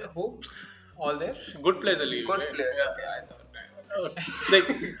 See, Who? All there? good players are leaving. Good right? players. Yeah. Okay, I thought. Like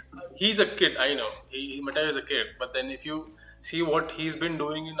he's a kid, I know. Matteo is a kid, but then if you see what he's been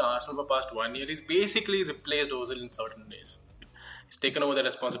doing in Arsenal for past 1 year, he's basically replaced Ozil in certain days. He's taken over the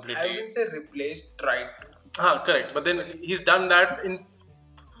responsibility. I wouldn't say replaced, tried to. Correct. But then he's done that in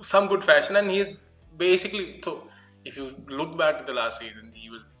some good fashion, and he's basically if you look back to the last season, he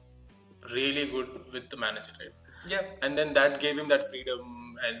was really good with the manager, right? Yeah. And then that gave him that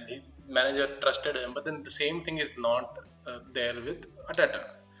freedom, and his manager trusted him. But then the same thing is not there with Arteta.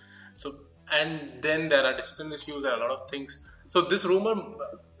 So, and then there are discipline issues, there are a lot of things. So this rumor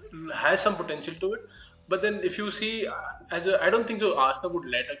has some potential to it. But then if you see, I don't think so Arsenal would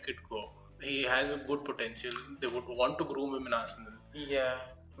let a kid go. He has a good potential. They would want to groom him in Arsenal. Yeah.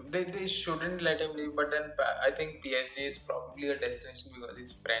 They shouldn't let him leave, but then I think PSG is probably a destination because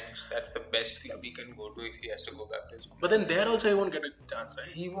he's French. That's the best club he can go to if he has to go back to his home. But then there also he won't get a chance, right?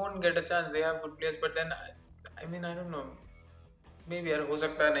 He won't get a chance. They have good players, but then I mean I don't know. Maybe ho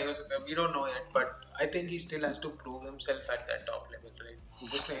sakta hai, nahi ho sakta. We don't know yet, but I think he still has to prove himself at that top level,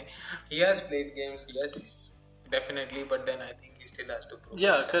 right? He has played games, yes, definitely, but then I think he still has to prove.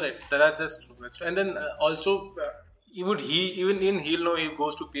 Yeah, correct. That's just true. That's true. And then also, he'll know he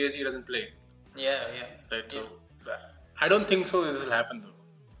goes to PSG, he doesn't play. Yeah. Right. So I don't think so. This will happen though.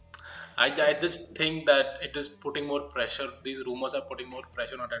 I just think that it is putting more pressure. These rumors are putting more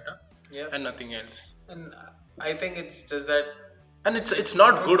pressure on Arteta. Yeah. And nothing else. And I think it's just that. And it's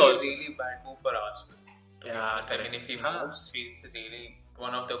not good also. It's a really bad move for Arsenal. Yeah. I mean, if he moves, he's really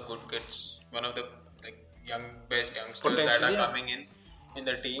one of the good kids, one of the best youngsters that are coming in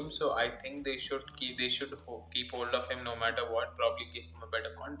the team. So I think they should keep hold of him no matter what. Probably give him a better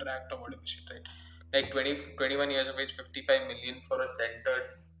contract or whatever shit, right? Like 21 years of age, 55 million for a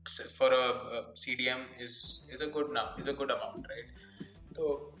CDM is a good amount, right?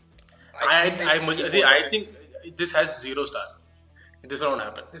 So I think this has 0 stars. This won't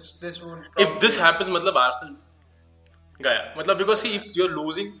happen. This won't. If this happens, Arsenal gaya. Because see, if you're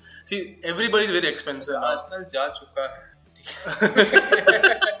losing, see, everybody is very expensive. Arsenal जा चुका है.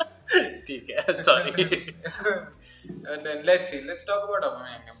 ठीक है. Sorry. And then let's talk about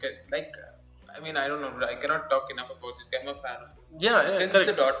Aubameyang. Okay, I mean, I don't know. I cannot talk enough about this guy. I'm a fan of him. Yeah, Since correct.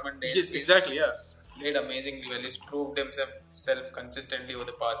 the Dortmund days, yes, exactly. He's played amazingly well. He's proved himself consistently over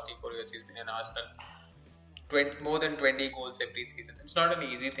the past 3-4 years. He's been in Arsenal. More than 20 goals every season. It's not an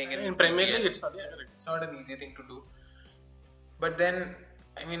easy thing in Premier League. It's not an easy thing to do. But then,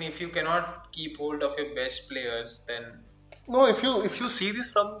 I mean, if you cannot keep hold of your best players, then no. If you see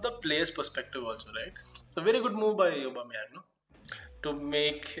this from the player's perspective, also, right? It's a very good move by Aubameyang, no? To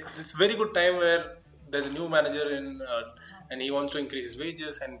make it's very good time where there's a new manager in, and he wants to increase his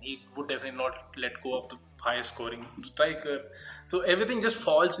wages, and he would definitely not let go of the highest scoring striker. So everything just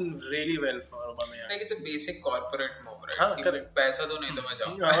falls in really well for Aubameyang. Like it's a basic corporate move, right? Correct. पैसा दो नहीं तो मैं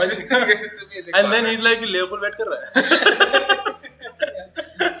जाऊँ. And then he's like, Liverpool wait कर रहा है.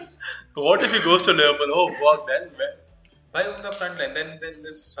 What if he goes to Liverpool? Oh, fuck then. भाई उनका front line, then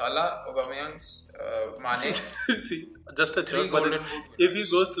this Salah, Aubameyang's Mane. See, just a joke. But if he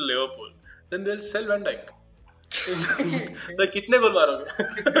goes to Liverpool, then they'll sell Van Dijk. like कितने गोल मारोगे?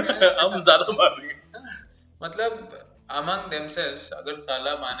 हम ज़्यादा मार देंगे. मतलब among themselves, अगर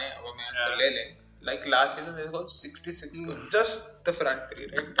Salah, Mane, Aubameyang ले लें, like last season they got 66 goals, just the front three,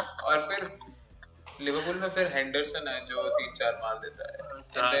 right? और फिर लिवरपूल में फिर हेंडरसन है जो 3-4 मार देता है.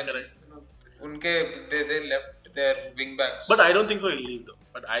 And then उनके they left their wing backs. But I don't think so he'll leave though.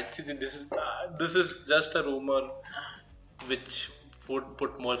 But I think this is just a rumor which would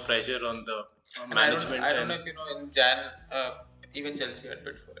put more pressure on the management. I don't know if you know, in Jan, even Chelsea had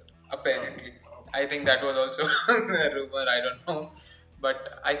bid for it. Apparently, I think that was also a rumor. I don't know,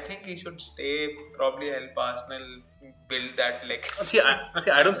 but I think he should stay. Probably help Arsenal build that legacy. See,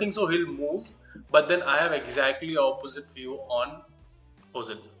 I don't think so he'll move. But then I have exactly opposite view on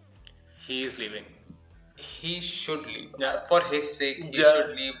Ozil. He is leaving. He should leave. Yeah. For his sake, he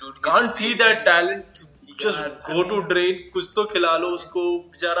should leave, dude. Can't see that talent. Just go to drain. कुछ तो खिला लो उसको.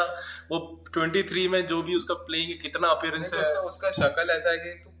 बेचारा वो 23 में जो भी उसका प्लेइंग कितना अपीयरेंस है. उसका शक्ल ऐसा है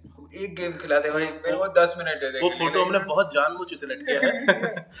कि तू एक गेम खिला दे भाई. मेरे को 10 मिनट दे दे. वो फोटो हमने बहुत जानबूझ के सेलेक्ट किया है.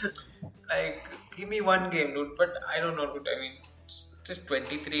 Like, give me one game, dude. But I don't know, dude. I mean, just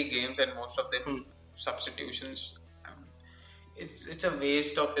 23 games and most of them substitutions. It's a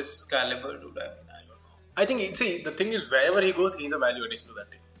waste of his caliber, dude. I mean, I don't know. I think, see, the thing is, wherever he goes, he's a value addition to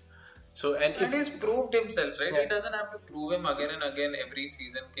that team. So, and he's proved himself, right? He doesn't have to prove him again and again every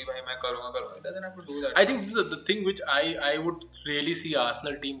season. Ki bhai main karunga. He doesn't have to do that. I think this is the thing which I would really see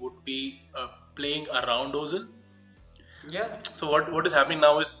Arsenal team would be playing around Ozil. Yeah. So what is happening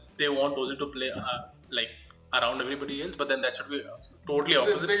now is they want Ozil to play like around everybody else, but then that should be totally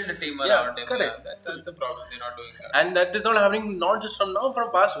opposite. Build a team around him. Correct. Yeah, that's the problem. They're not doing that. And that is not happening not just from now, from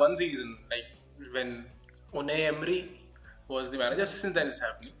past one season. Like when Unai Emery was the manager, since then it's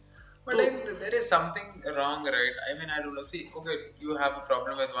happening. But then there is something wrong, right? I mean, I don't know. See, okay, you have a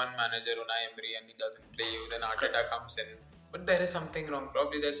problem with one manager, Unai Emery, and he doesn't play you. Then Arteta comes in, but there is something wrong.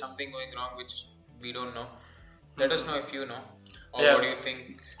 Probably there's something going wrong which we don't know. Let us know if you know, or Yeah. what do you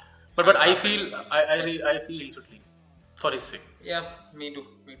think? But has I happened. feel I feel he should leave for his sake. Yeah, me too.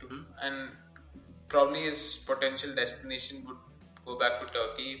 And probably his potential destination would go back to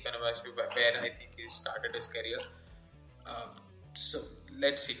Turkey, Fenerbahce, where I think he started his career. So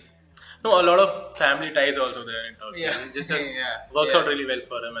let's see. No, a lot of family ties also there in Turkey. Yeah. It just Yeah. works Yeah. out really well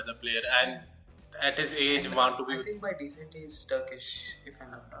for him as a player, and at his age, want to be. I think by descent he's Turkish, if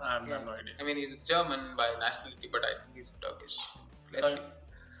I'm not wrong. I have no idea. I mean, he's a German by nationality, but I think he's Turkish. Let's see.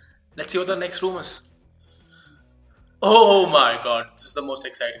 Let's see what the next rumors. Oh my God, this is the most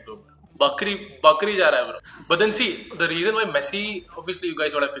exciting rumor. Bakri ja raha hai, bro. But then see, the reason why Messi, obviously you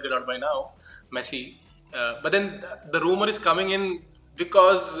guys would have figured out by now, Messi. But then the rumor is coming in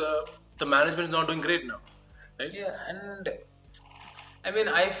because the management is not doing great now, right? Yeah, and I mean,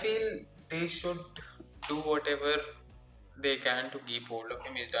 I feel they should do whatever they can to keep hold of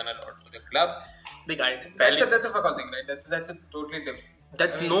him. He's done a lot for the club. Like I That's a football thing, right? That's a totally different.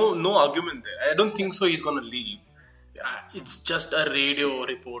 That no argument there. I don't think so. He's gonna leave. It's just a radio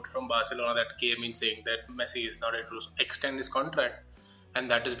report from Barcelona that came in saying that Messi is not able to extend his contract, and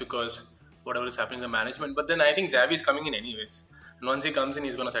that is because whatever is happening in the management. But then I think Xavi is coming in anyways, and once he comes in,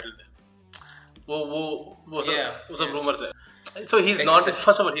 he's gonna settle there. वो सब rumors है. So he's not.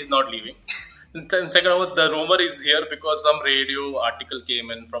 First of all, he's not leaving. And second of all, the rumor is here because some radio article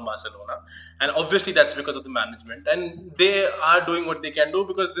came in from Barcelona, and obviously that's because of the management, and they are doing what they can do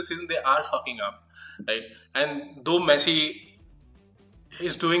because this season they are fucking up, right? And though Messi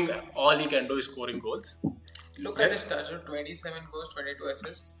is doing all he can do is scoring goals. Look at his stats: 27 goals, 22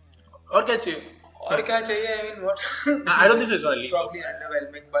 assists. और क्या चाहिए? और क्या चाहिए? I mean, what? I don't think so he's gonna leave. Probably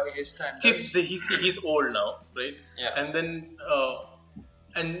underwhelming by his standards. See, he's old now, right? Yeah. And then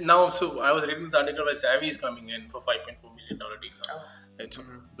and now, so I was reading this article where Xavi is coming in for $5.4 million deal now. Right? So,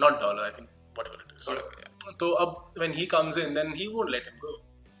 not dollar, I think whatever it is. So when he comes in, then he won't let him go.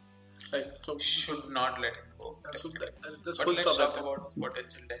 Right? So Should not let him go. so that's But full let's stop. talk about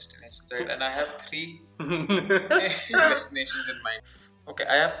potential destinations, right? And I have 3 destinations in mind. Okay,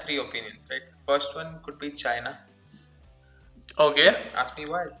 I have 3 opinions, right? The first one could be China. Okay, Ask me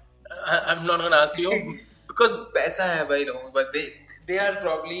why. I'm not gonna ask you because. पैसा है भाई लोगों में, but they are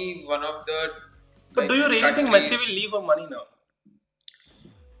probably one of the. But do you really think Messi will leave for money now?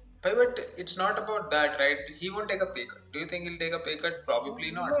 But it's not about that, right? He won't take a pay cut. Do you think he'll take a pay cut? Probably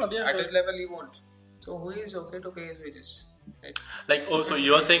not. No, yeah, At but- his level, he won't. So who is okay to pay his wages? Right? Like, oh, so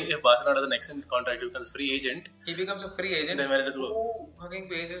you're saying if Barcelona does an extended contract, he becomes a free agent. He becomes a free agent. Then when it is work. Who fucking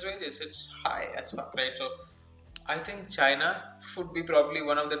pays his wages? It's high as fuck, right? So I think China would be probably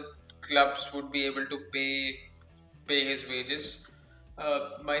one of the clubs would be able to pay his wages.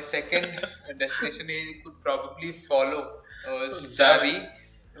 My second destination he could probably follow Xavi,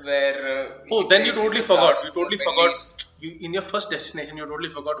 where Then you totally forgot. You totally forgot. In your first destination, you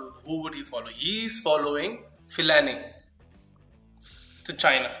totally forgot who would he follow. He's following Fellaini to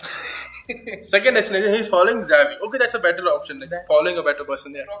China. Second destination, he's following Xavi. Okay, that's a better option. Like following a better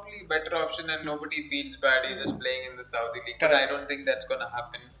person there. Probably better option, and nobody feels bad. He's just playing in the Saudi league, but I don't think that's gonna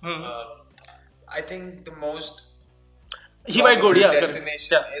happen. I think the most He might go. Yeah,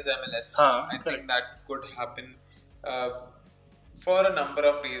 destination yeah. is MLS. Correct. I think that could happen for a number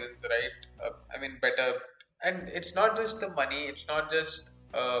of reasons, right? I mean, better, and it's not just the money. It's not just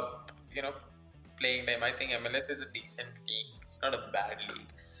playing time. I think MLS is a decent league. It's not a bad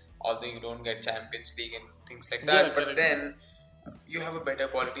league, although you don't get Champions League and things like that. Yeah, but correct. then you have a better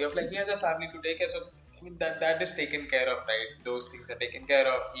quality of life. He has a family to take care. So I mean that is taken care of, right? Those things are taken care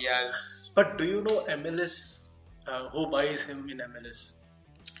of. He has. But do you know MLS? Who buys him in MLS?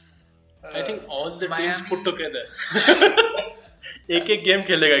 I think all the teams Miami. put together. एक game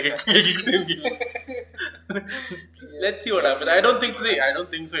खेलेगा एक team की. Let's see what happens. I don't think so. I don't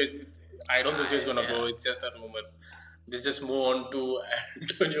think so. I don't think so. It's gonna go. It's just a rumor. Let's just move on to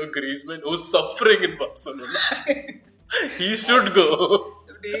Antonio Griezmann, who's suffering in Barcelona. He should go.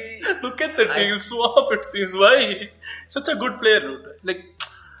 Look at the deal swap. It seems why such a good player, dude. Like.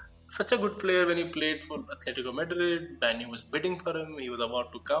 Such a good player when he played for Atletico Madrid. Man, he was bidding for him. He was about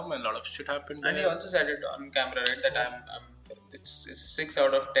to come, and a lot of shit happened. And he also said it on camera, right? That it's 6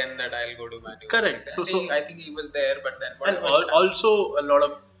 out of 10 that I'll go to Man U. Correct. So I think he was there, but then and also a lot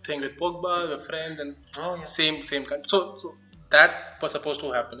of thing with Pogba, with friends, and same kind. So that was supposed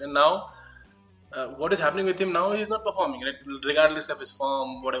to happen, and now what is happening with him now? He's not performing, right? Regardless of his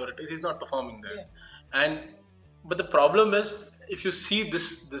form, whatever it is, he's not performing there. And But the problem is, if you see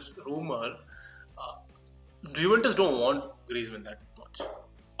this rumor, Juventus don't want Griezmann that much,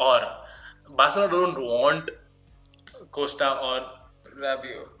 or Barcelona don't want Costa or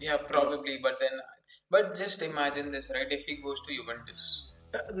Rabiot. Yeah, probably. But just imagine this, right? If he goes to Juventus,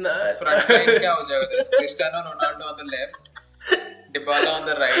 front line क्या हो जाएगा? There's Cristiano Ronaldo on the left, Dybala on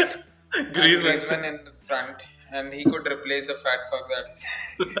the right, and Griezmann in the front, and he could replace the fat fuck that is.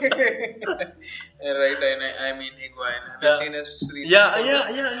 Right? I mean Higuain. Have you seen his recent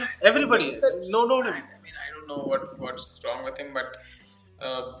photos? yeah. Everybody, no. I mean, I don't know what's wrong with him, but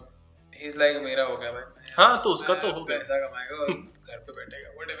he's like मेरा हो गया भाई. हाँ तो उसका तो हो गया. पैसा कमाएगा और घर पे बैठेगा.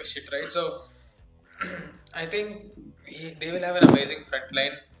 Whatever shit, right? So I think they will have an amazing front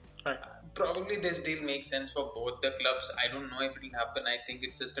line. Right. Probably this deal makes sense for both the clubs. I don't know if it will happen. I think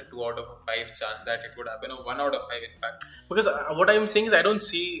it's just a 2 out of 5 chance that it would happen, or 1 out of 5 in fact. Because what I'm saying is I don't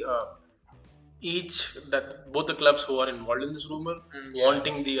see both the clubs who are involved in this rumor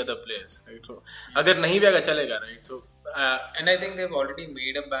wanting the other players. Right? So अगर नहीं भी आएगा चलेगा, right? So and I think they've already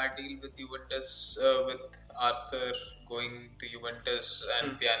made a bad deal with Juventus, with Arthur going to Juventus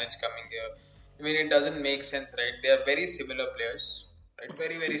and Pjanic coming here. I mean, it doesn't make sense, right? They are very similar players, right?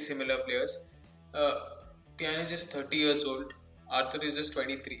 Very, very similar players. Pjanic is 30 years old. Arthur is just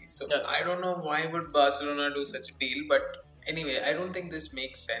 23. So I don't know why would Barcelona do such a deal, but anyway, I don't think this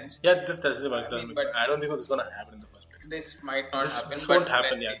makes sense. Yeah, this doesn't make sense. But I don't think this is going to happen in the first place. This might not happen. This won't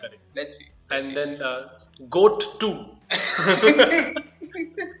happen, yeah, correct. Let's see. And then GOAT 2.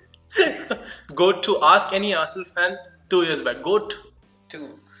 GOAT 2. Ask any Arsenal fan 2 years back. GOAT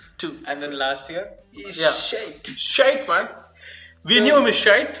 2. And then last year, he's shite. Shite, man. We knew him as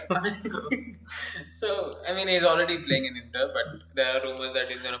shite. So, I mean, he's already playing in Inter, but there are rumors that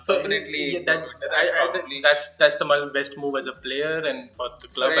he's going to permanently go Inter. That's the best move as a player and for the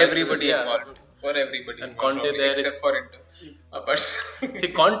club. For everybody involved. For everybody and involved, Conte there except for Inter. But see,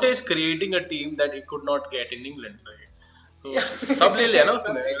 Conte is creating a team that he could not get in England, right? So, सब ले लिया ना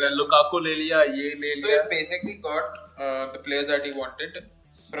उसने. Lukaku ले लिया, ये ले लिया. So he's basically got the players that he wanted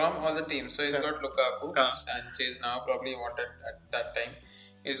from all the teams. So he's got Lukaku, Sanchez now probably wanted at that time.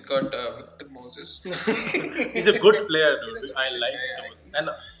 He's got Victor Moses. He's a good player, dude. I like Moses. And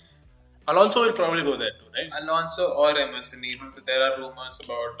Alonso will probably go there too, right? Alonso or Emerson. So there are rumors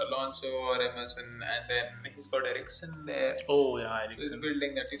about Alonso or Emerson, and then he's got Eriksen there. Oh yeah, Eriksen. So he's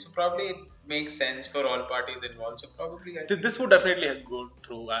building that team. So probably it makes sense for all parties involved. So probably this would definitely go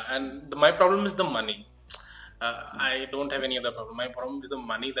through. And my problem is the money. I don't have any other problem. My problem is the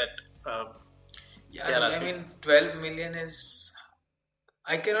money that. I mean, 12 million is.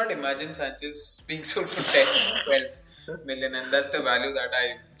 I cannot imagine Sanchez being sold for 12 million, and that's the value that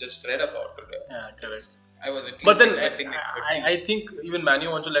I just read about today. Yeah, correct. I was at least expecting it. I think even Manu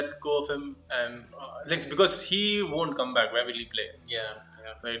wants to let go of him, and because he won't come back. Where will he play? Yeah.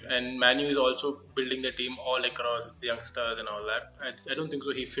 Right. And Manu is also building the team all across the youngsters and all that. I don't think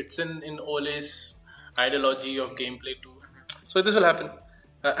so. He fits in Ole's ideology of gameplay too. So this will happen.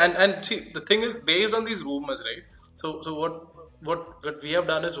 And see, the thing is, based on these rumors, right? So what we have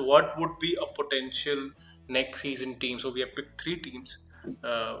done is what would be a potential next season team. So we have picked 3 teams.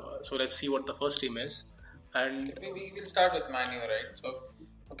 So let's see what the first team is. And we will start with Manu, right? So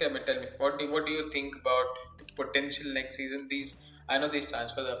okay, but tell me, what do you think about the potential next season? I know these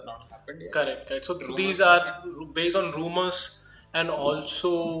transfers have not happened yet. Correct. So these are based on rumors and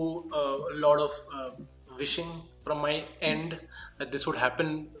also a lot of wishing from my end that this would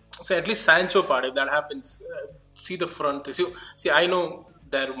happen. So at least Sancho part, if that happens, see the front. See, I know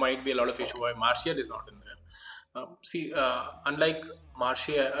there might be a lot of issue why Martial is not in there. Unlike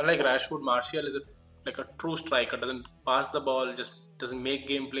Rashford, Martial is like a true striker. Doesn't pass the ball, just doesn't make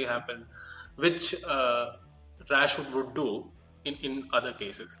gameplay happen, which Rashford would do in other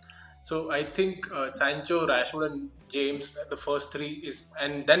cases. So I think Sancho, Rashford, and James, the first 3 is,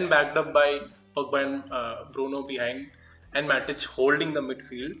 and then backed up by Pogba and Bruno behind, and Matic holding the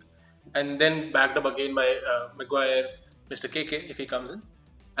midfield, and then backed up again by Maguire, Mr. KK if he comes in,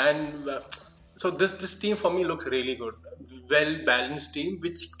 and so this team for me looks really good, well balanced team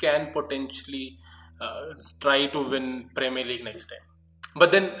which can potentially try to win Premier League next time.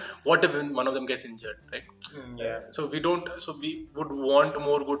 But then, what if one of them gets injured, right? So we would want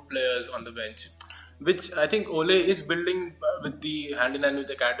more good players on the bench, which I think Ole is building with the hand in hand with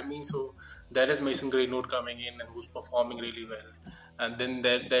the academy. So there is Mason Greenwood coming in and who's performing really well, and then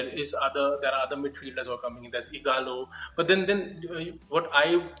there are other midfielders who are coming in. There's Igalo, but then what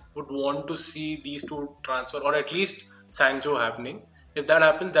I would want to see these 2 transfer, or at least Sancho happening. If that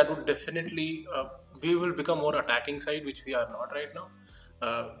happens, that would definitely we will become more attacking side, which we are not right now.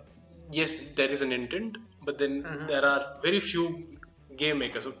 Yes, there is an intent, but then there are very few game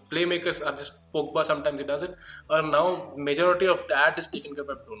makers. So playmakers are just Pogba. Sometimes he does it. Or now majority of that is taken care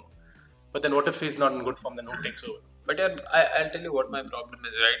by Bruno. But then what if he's not in good form? Then who takes over? But yeah, I'll tell you what my problem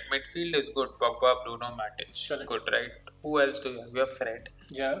is, right? Midfield is good. Pogba, Bruno, Matic. Correct. Good, right? Who else do you have? You have Fred.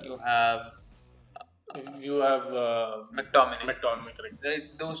 Yeah. You have You have McTominay. correct. Right?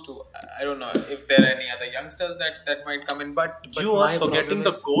 Those two. I don't know if there are any other youngsters that might come in. But You are my forgetting problem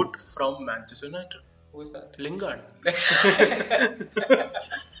the is- goat from Manchester United. Who is that? Lingard.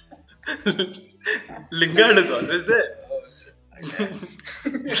 Lingard is always there. Oh, shit.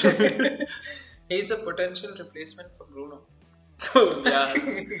 He's a potential replacement for Bruno. Yeah,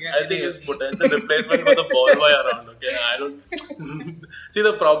 I think it's potential replacement for the ball boy around. Okay, I don't see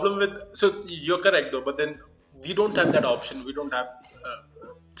the problem with. So you're correct though, but then we don't have that option. We don't have.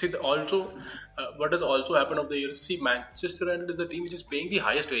 Also, what has also happened of the years. See, Manchester United is the team which is paying the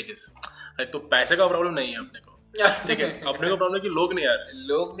highest wages. Like, तो पैसे का problem नहीं है अपने को. ठीक है, अपने को problem है कि लोग नहीं आ रहे.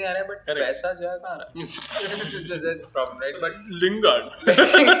 लोग नहीं आ रहे but पैसा जा कहाँ रहा? That's the problem, right? But Lingard.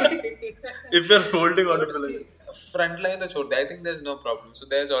 If you're holding on to the front line तो छोड़ दे. I think there's no problem. So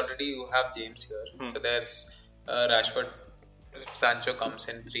there's already you have James here. So there's Rashford, Sancho comes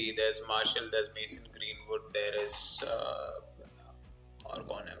in 3. There's Martial. There's Mason Greenwood. There is और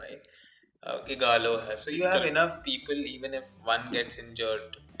कौन है भाई? Igalo है. So you have enough people even if one gets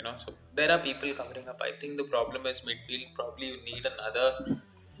injured. You know, so there are people covering up. I think the problem is midfield. Probably you need another,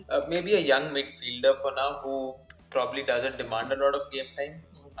 maybe a young midfielder for now who probably doesn't demand a lot of game time.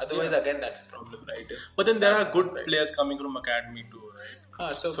 Otherwise, again, that's a problem, right? But then there are good players coming from academy too,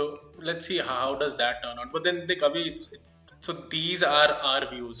 right? So So let's see how does that turn out. But then the Kavi, so these are our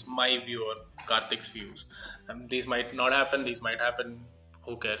views, my view or Karthik's views. These might not happen. These might happen.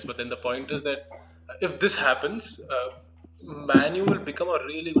 Who cares? But then the point is that if this happens, Man U will become a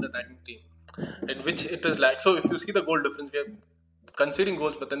really good attacking team, in which it is like. So if you see the goal difference, we are conceding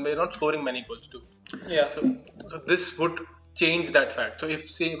goals, but then we are not scoring many goals too. yeah, So this would change that fact. So if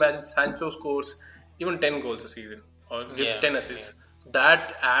say imagine Sancho scores even 10 goals a season or gives 10 assists,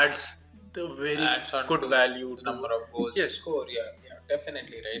 that adds the very adds on good to value the to number of goals you Yes. score. Yeah,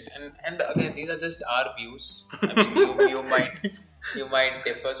 definitely, right? And again, these are just our views. I mean, you might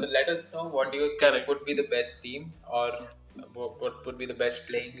differ. So let us know what do you think Correct. would be the best team or what would be the best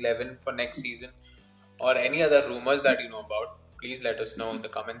playing 11 for next season or any other rumors that you know about. Please let us know in the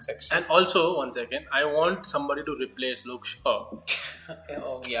comment section. And also, once again, I want somebody to replace Luke Shaw.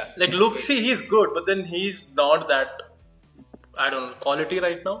 Oh yeah, Like Luke, see, he's good, but then he's not that, I don't know, quality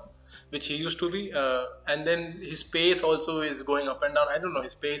right now, which he used to be. And then his pace also is going up and down. I don't know,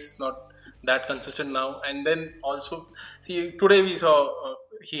 his pace is not that consistent now. And then also, see, today we saw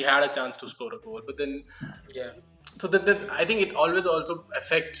he had a chance to score a goal, but then yeah. so then I think it always also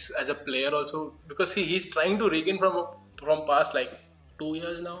affects as a player also, because see, he's trying to regain from past like 2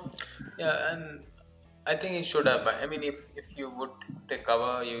 years now. Yeah, and I think he should have. I mean, if you would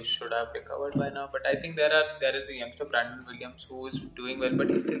recover, you should have recovered by now. But I think there is a youngster Brandon Williams who is doing well,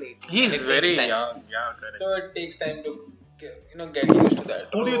 but he's still 18. He's And it very takes time. young. Yeah, correct. So it takes time to get used to that.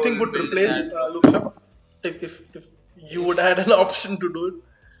 Who do you think would Build replace that. Luke Shaw? If you would have had an option to do it?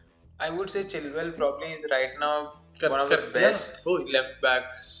 I would say Chilwell probably is right now one of Correct. the best Yeah. Oh, yes. left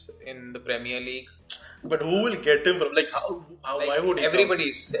backs in the Premier League. But who will get him from? Like, how Like, why would he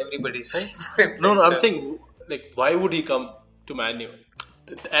everybody's come? No, I'm saying, like, why would he come to Man U?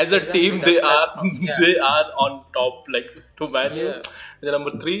 As a Exactly, team, they that's- are yeah. they are on top, like, to Man U. Yeah. They're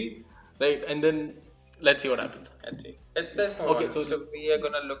number 3, right? And then let's see what happens. That's it. Let's move Okay, on. so- we are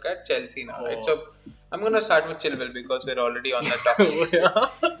gonna look at Chelsea now, right? Oh. So I'm gonna start with Chilwell because we're already on the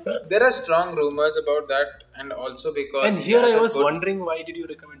topic. There are strong rumors about that, and also because And here he has I a was good- wondering, why did you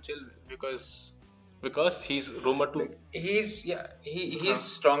recommend Chilwell? Because he's rumored to. he's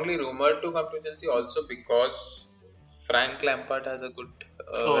strongly rumored to come to Chelsea also because Frank Lampard has a good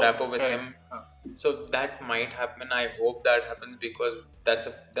rapport with okay. him. So that might happen. I hope that happens because that's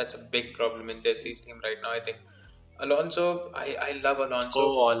a big problem in Chelsea's team right now. I think Alonso, I love Alonso.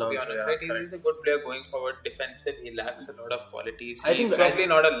 Oh, to be Alonso, honest, yeah, right? He's a good player going forward. Defensive, he lacks a lot of qualities. I think He's probably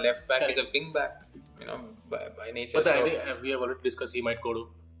not a left back. He's a wing back. By nature. But I So think we have already discussed he might go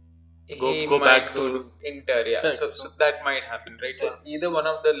he go might back go to- Inter, yeah. Correct. So that might happen, right? So either one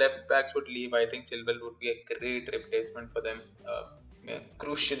of the left backs would leave. I think Chilwell would be a great replacement for them.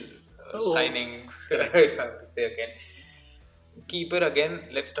 Crucial signing, if I have to say again. Keeper again.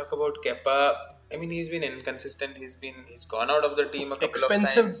 Let's talk about Kepa. I mean, he's been inconsistent. He's gone out of the team a couple of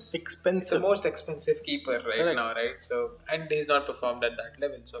times. He's the Expensive. most expensive keeper right Correct. now, right? So, and he's not performed at that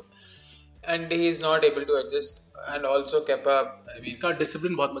level. So, and he's not able to adjust. And also Kepa, I mean, का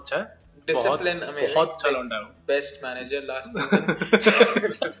discipline बहुत अच्छा है. Discipline, amazing. बहुत अच्छा लौंडा है वो. Best manager last season.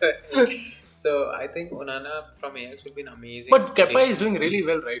 So I think Onana from Ajax will be an amazing. But Kepa addition. is doing really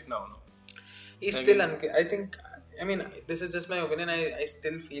well right now. No? He's still I think, I mean, this is just my opinion. I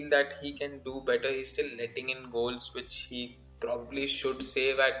still feel that he can do better. He's still letting in goals which he probably should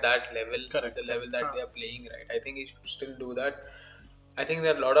save at that level. Correct. At the level that they are playing, right? I think he should still do that. I think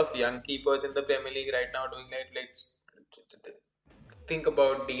there are a lot of young keepers in the Premier League right now doing that. Let's think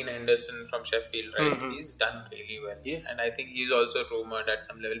about Dean Henderson from Sheffield, right? Mm-hmm. He's done really well. Yes. And I think he's also rumored at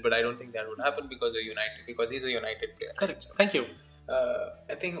some level, but I don't think that would happen because he's a United player. Correct. Thank you.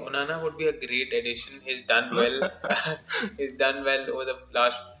 I think Onana would be a great addition. He's done well. He's done well over the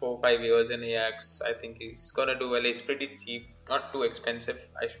last 4-5 years in Ajax. I think he's gonna do well. He's pretty cheap, not too expensive.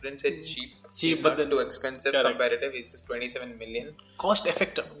 I shouldn't say cheap. He's but not then too expensive correct. comparative. He's just 27 million. Cost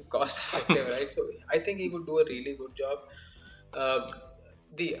effective. Cost effective, right? So I think he would do a really good job.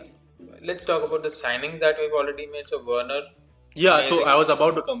 Let's talk about the signings that we've already made. So Werner. Yeah, amazing. so I was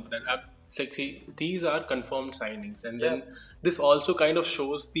about to come to that. Like, see, these are confirmed signings, and then this also kind of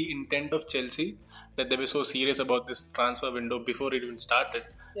shows the intent of Chelsea that they were so serious about this transfer window before it even started.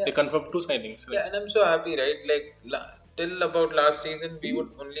 Yeah. They confirmed 2 signings. Right? Yeah, and I'm so happy, right? Like till about last season, we would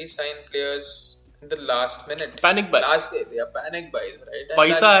only sign players in the last minute. Panic buy. Last day, they are panic buys, right? And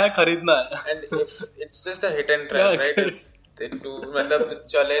पैसा है खरीदना है. and if it's just a hit and run, Yeah, right? correct. If they do, मतलब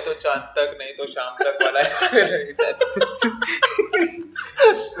चले तो चांद तक नहीं तो शाम तक वाला है, right?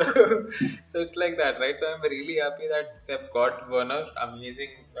 So it's like that, right? So I'm really happy that they've got Werner.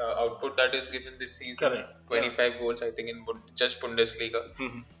 Amazing output that is given this season. Correct. 25 goals, I think, in just Bundesliga.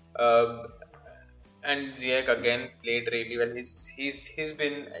 Mm-hmm. And Ziyech again played really well. He's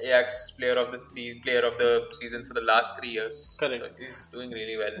been Ajax player of the season for the last 3 years. Correct. So he's doing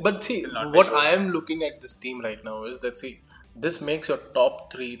really well. But see, Still not what very I am looking at this team right now is that, see, this makes your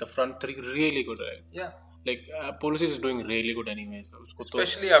top 3, the front 3, really good, right? yeah. Like, Pulisic is doing really good anyways.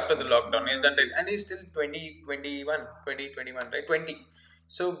 Especially after the lockdown, he's done it, and he's still 2021, right? 20.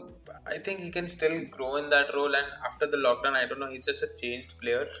 So I think he can still grow in that role. And after the lockdown, I don't know, he's just a changed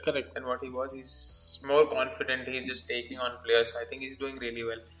player. Correct. Than what he was. He's more confident. He's just taking on players. So I think he's doing really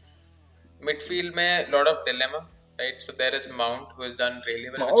well. Midfield, mein lot of dilemma, right? So there is Mount, who has done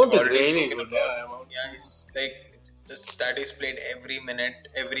really well. Mount which is I've already really spoken good. about. Yeah, Mount. Yeah, he's like just stat. He's played every minute,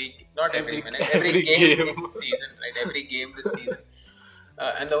 every Every minute, every game game. this season, right? Every game this season,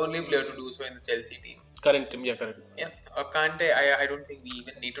 and the only player to do so in the Chelsea team. Current team, yeah, correct. Yeah, Kante, I don't think we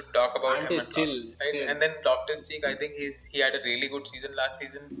even need to talk about Kante him at all, chill. right? And then Loftus-Cheek, I think he had a really good season last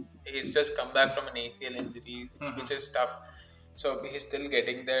season. He's just come back from an ACL injury, which is tough. So he's still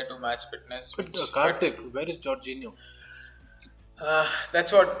getting there to match fitness. But Karthik, where is Jorginho?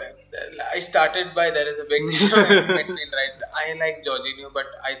 That's what I started by. There is a big midfield, right? I like Jorginho, but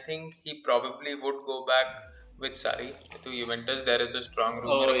I think he probably would go back with Sarri to Juventus. There is a strong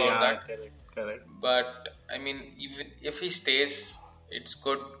rumor about that. Correct. But I mean, even if he stays, it's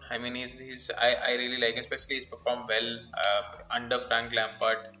good. I mean, I really like, especially he's performed well under Frank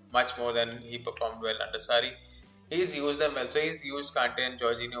Lampard, much more than he performed well under Sarri. He's used them well. So he's used Kante and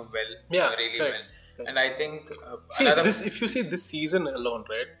Jorginho well, really correct. well. And I think if you see this season alone,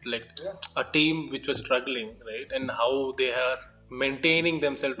 right? Like a team which was struggling, right, and how they are maintaining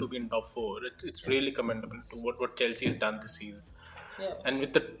themselves to be in top 4, it's really commendable to what Chelsea has done this season. Yeah. And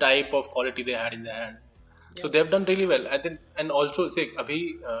with the type of quality they had in their hand, so they've done really well. I think, and also say,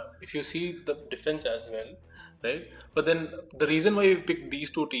 if you see the defense as well, right? But then the reason why we picked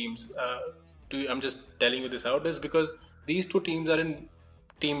these 2 teams, I'm just telling you this out, is because these 2 teams are in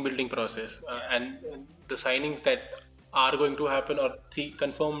team building process, and the signings that are going to happen or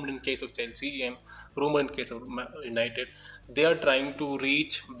confirmed in case of Chelsea and rumored in case of United, they are trying to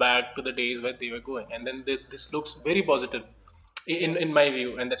reach back to the days where they were going, and then this looks very positive in my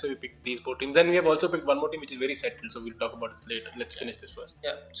view, and that's why we picked these 4 teams. Then we have also picked one more team which is very settled, so we'll talk about it later. Let's finish this first.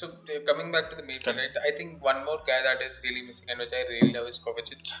 Yeah, so coming back to the midfield, right? I think one more guy that is really missing and which I really love is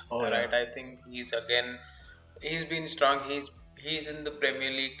Kovacic. Right? I think he's been strong. He's in the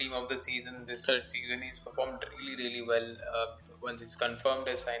Premier League team of the season this season. He's performed really, really well once he's confirmed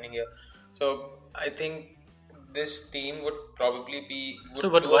his signing here. So I think this team would probably be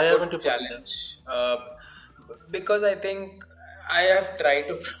So, but why haven't you put challenge because I think I have tried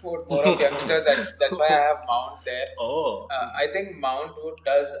to promote more of youngsters. That's why I have Mount there. I think Mount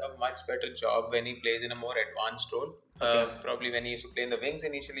does a much better job when he plays in a more advanced role. Probably when he used to play in the wings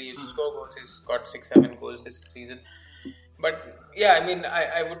initially, he used to score goals. He's got 6-7 goals this season. But yeah, I mean,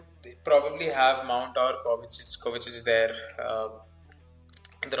 I would probably have Mount or Kovacic there,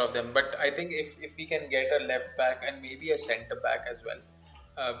 either of them. But I think if we can get a left back and maybe a centre back as well,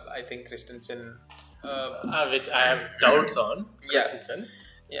 I think Christensen. Which I have doubts on. Yeah. Christensen.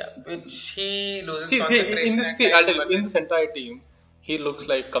 Yeah, which he loses See, concentration. in this, at I'll times, tell you, but in this entire team, he looks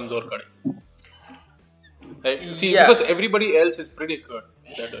like Kamzor Kadi. See, Yeah. because everybody else is pretty good.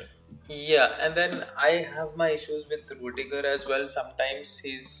 That way. Yeah, and then I have my issues with Rudiger as well. Sometimes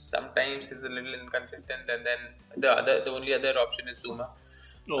he's a little inconsistent, and then the only other option is Zuma,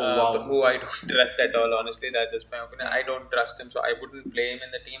 Oh, wow. who I don't trust at all. Honestly, that's just my opinion. I don't trust him, so I wouldn't play him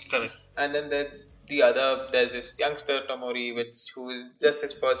in the team. Correct. And then there's this youngster Tomori, who is just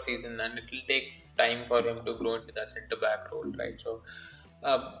his first season, and it will take time for him to grow into that centre back role, right? So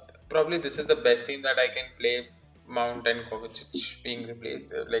probably this is the best team that I can play. Mount and Kovacic being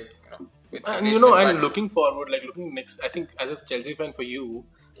replaced, with And replacement, I'm but- looking forward, looking next. I think as a Chelsea fan, for you,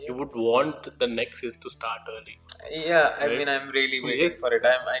 you would want the next season to start early. Yeah, I Right? mean, I'm really waiting Yes. for it.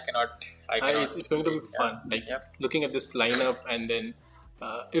 I cannot. It's going to be fun. Looking at this lineup, and then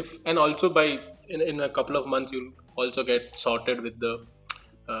also in a couple of months, you'll also get sorted with the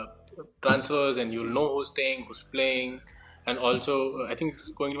transfers, and you'll know who's staying, who's playing, and also I think it's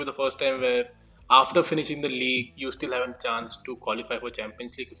going to be the first time where after finishing the league, you still have a chance to qualify for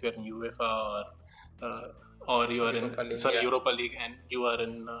Champions League if you're in UEFA or you are Europa League, Europa League, and you are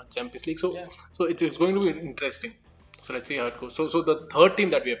in Champions League. So Yeah. so it's going to be interesting. So let's see how it goes. So the third team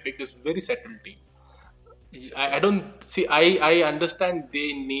that we have picked is very settled team. I don't see. I understand they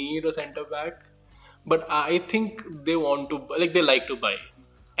need a centre back, but I think they want to they like to buy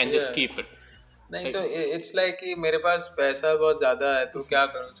and just Yeah. keep it. नहीं so it's like कि मेरे पास पैसा बहुत ज़्यादा है तो क्या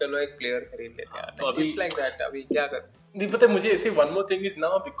करूँ चलो एक प्लेयर खरीद लेते हैं तो अभी- it's like that अभी क्या करूँ नहीं पता मुझे ऐसे one more thing is now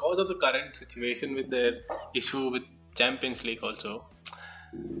because of the current situation with their issue with Champions League also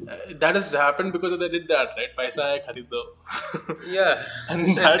that has happened because they did that, right? पैसा है खरीद दो yeah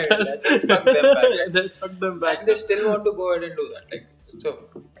and that has That's fucked them back. that's fucked them back. and they still want to go ahead and do that so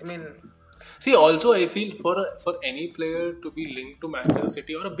I mean See, also I feel for any player to be linked to Manchester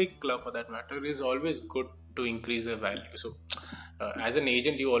City or a big club for that matter is always good to increase their value. So, as an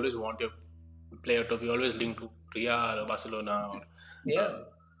agent, you always want your player to be always linked to Real or Barcelona or yeah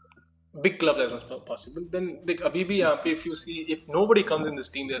big clubs as much as possible. Then, abhi bhi yahan pe, if you see, if nobody comes in this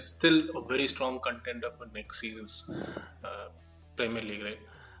team, they're still a very strong contender for next season's Premier League, right?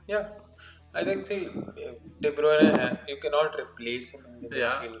 yeah I think see De Bruyne you cannot replace him in the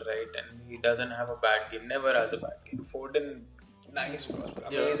Yeah. midfield, right? And he doesn't have a bad game, never has a bad game. Foden, nice prospect,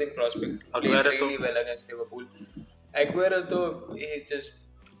 amazing prospect. Played Aguero really well against Liverpool. Aguero though, he's just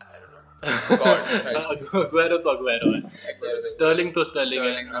I don't know, God. Right? Aguero to Aguero hai. Aguero, Sterling to Sterling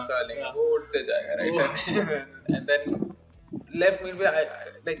hai. Sterling to Sterling. Yeah. वो उठते जाएगा, right? and then left mid पे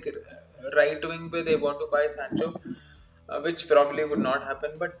like right wing पे they want to buy Sancho. Which probably would not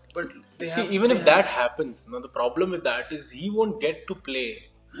happen, but they See, have, even they if that happens, the problem with that is he won't get to play.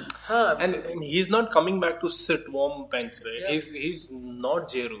 हाँ, And he's not coming back to sit warm bench, right? Yeah. He's not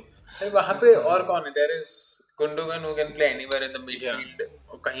Jeru. नहीं, वहाँ पे और कौन है? There is Gundogan who can play anywhere in the midfield.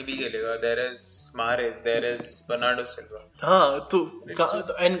 वो कहीं भी खेलेगा. There is Mahrez. There is Bernardo Silva. हाँ तो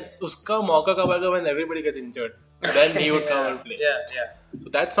and उसका मौका कब आएगा when everybody gets injured? Then he would come and play. Yeah. So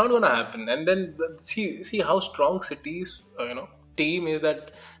that's not gonna happen. And then see how strong City's team is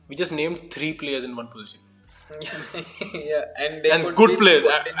that we just named 3 players in one position. yeah, and they And could good be players.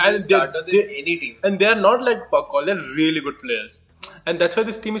 potential And starters in any team. And they are not like fuck all. They're really good players. And that's why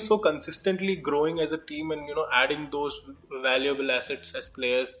this team is so consistently growing as a team and adding those valuable assets as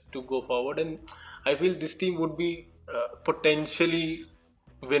players to go forward. And I feel this team would be potentially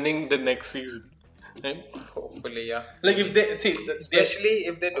winning the next season. Right? Hopefully, yeah. Like if they Especially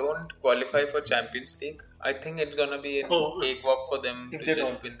if they don't qualify for Champions League, I think it's gonna be a cakewalk for them If to they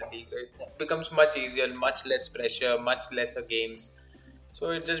just don't. win the league. Right? It becomes much easier, much less pressure, much lesser games. So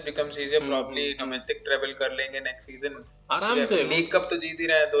it just becomes easier. Probably domestic travel कर लेंगे next season. आराम से league cup तो जीत ही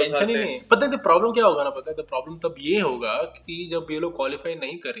रहे हैं 2 tension साल ही से. नहीं है. पता है प्रॉब्लम क्या होगा ना? पता है प्रॉब्लम तब ये होगा कि जब ये लोग क्वालिफाई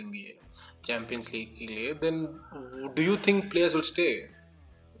नहीं करेंगे चैंपियंस लीग के लिए, then do you think players will stay?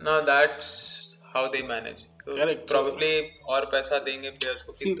 No, that's how they manage. So Correct. probably और पैसा देंगे players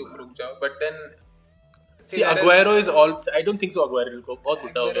को कि तुम रुक जाओ. But then See, Aguero is all. I don't think so. Aguero will go. बहुत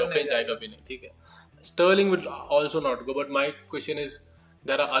बुढ़ा हो गया, Aguero कहीं जाएगा भी नहीं. ठीक है. Sterling will also not go. But my question is,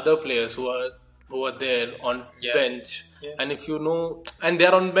 there are other players who are there on bench, and if and they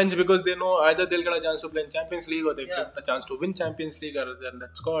are on bench because they know either they'll get a chance to play in Champions League or they get a chance to win Champions League or in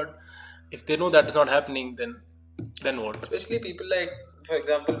that squad. If they know that is not happening, then what? Especially people like, for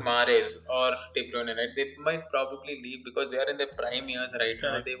example, Mahrez or De Bruyne, right? They might probably leave because they are in their prime years right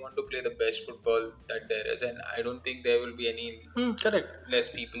now. They want to play the best football that there is, and I don't think there will be any Correct. less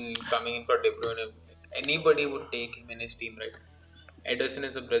people coming in for De Bruyne. Anybody would take him in his team, right? Ederson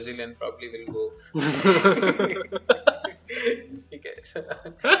is a Brazilian, probably will go. Okay. So,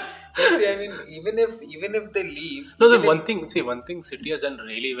 see, I mean, even if they leave, No, even the one thing City has done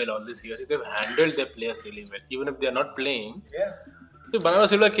really well all this year is they've handled their players really well. Even if they're not playing, yeah. the Bernardo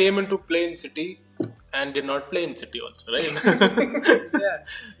Silva came into play in City and did not play in City also, right? Yeah.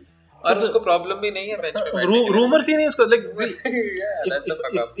 और उसको problem भी नहीं है bench पे बैठने की. Rumors ही नहीं उसको like Yeah, that's a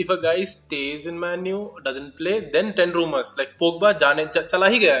fuck up. if a guy stays in Man U, doesn't play, then 10 rumors like Pogba चला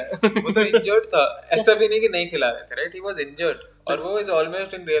ही गया है. वो तो इंजर्ड था, ऐसा भी नहीं कि नहीं खिला रहे थे, राइट? ही वाज इंजर्ड और वो is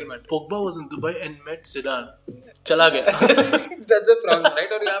almost in Real Madrid. Pogba was in Dubai and met Zidane. चला गया. That's a problem,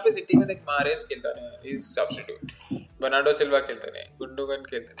 right? और यहाँ पे सिटी में देख मारेस खेलता नहीं, he is substitute. Bernardo Silva खेलते नहीं, गुंडोगन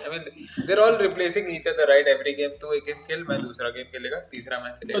खेलते नहीं. I mean, they're all replacing each other, right? Every game तू एक गेम खेल, मैं दूसरा गेम खेलेगा, तीसरा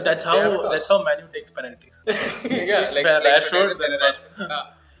मैं खेलेगा. So that's how Man U takes penalties. Yeah, like Rashford, then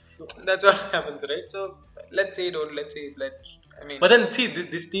that's what happens, right? So let's see. I mean, but then see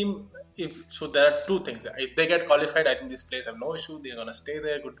this team. So there are two things. If they get qualified, I think these players have no issue. They're gonna stay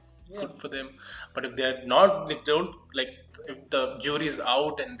there. Good for them. But if they're not, if they don't like, if the jury's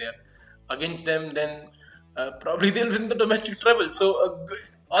out and they're against them, then probably they'll win the domestic treble. So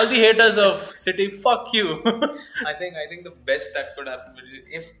all the haters of City, fuck you. I think the best that could happen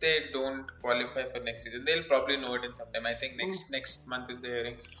is if they don't qualify for next season, they'll probably know it in some time. I think next month is the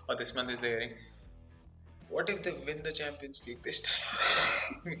hearing, or this month is the hearing. What if they win the Champions League this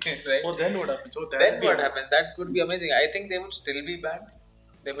time? Right? Oh, then what happens? Then what happens? That would be amazing. I think they would still be banned.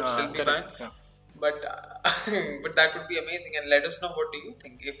 They would still be banned. Yeah. But that would be amazing. And let us know, what do you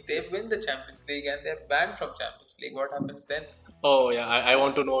think? If they win the Champions League and they're banned from Champions League, what happens then? Oh yeah, I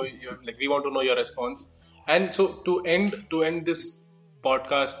want to know we want to know your response. And so to end this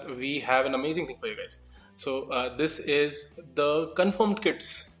podcast, we have an amazing thing for you guys. So this is the confirmed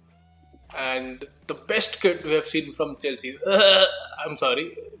kits. And the best kit we have seen from Chelsea. I'm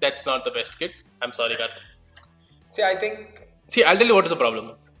sorry, that's not the best kit. I'm sorry, Kat. See, I'll tell you what is the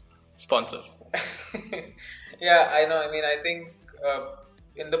problem. Sponsor. Yeah, I know. I mean, I think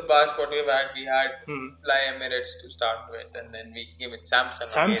in the past, what we had Fly Emirates to start with, and then we gave it Samsung.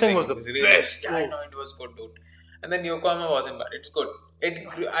 Samsung was the best. I know, it was good, dude. And then Yokohama wasn't bad. It's good. It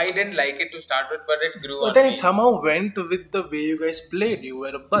grew, I didn't like it to start with, but it grew. But then it somehow went with the way you guys played. You were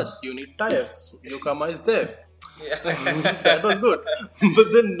a bus. You need tires. Yokohama is there. Yeah. That was good.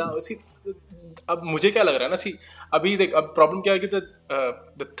 But then now, see, अब मुझे क्या लग रहा है ना, सी अभी देख अब प्रॉब्लम क्या है कि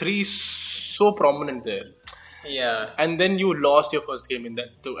the three is so prominent there. Yeah. And then you lost your first game in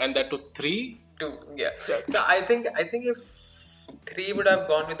that too, and that to 3. Yeah. So I think if 3 would have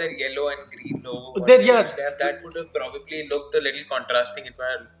gone with their yellow and green logo, that would have probably looked a little contrasting. It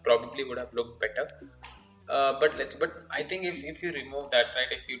probably would have looked better. But I think if you remove that,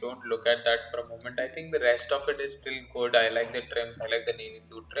 right, if you don't look at that for a moment, I think the rest of it is still good. I like the trims, I like the navy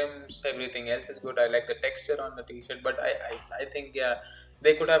blue trims, everything else is good. I like the texture on the t-shirt, but I think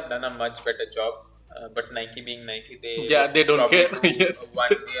they could have done a much better job. But Nike being Nike, they don't care. Yes. One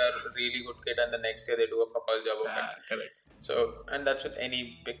year really good kit, and the next year they do a fuck all job of it. Correct. So, and that's with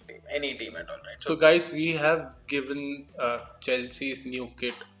any big team, any team at all, right? So guys, we have given Chelsea's new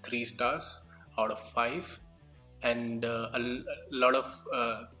kit 3 stars out of 5, and a lot of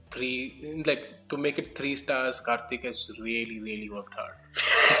 3, like to make it 3 stars. Karthik has really worked hard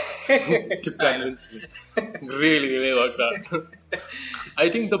to convince me. Really worked hard. I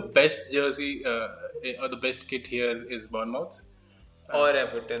think the best jersey or the best kit here is Bournemouth or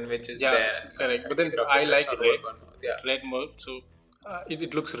Everton, which is there. Correct. But then I like red mode, so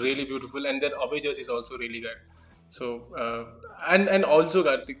it looks really beautiful, and their away jersey is also really good. So and also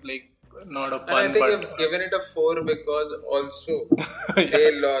Karthik, like, not a pun, and I think I've given it a 4 because also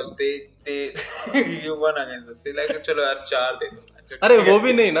they lost. They you won against us. Like, चलो यार 4 दे दो. अरे वो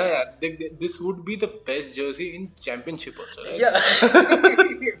भी नहीं ना यार. This would be the best jersey in championship also, right? Yeah.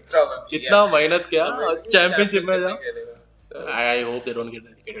 Probably. इतना मेहनत किया championship में जा. I hope they don't get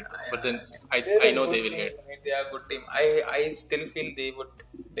dedicated, but then I know they will get. They are a good team. I still feel they would.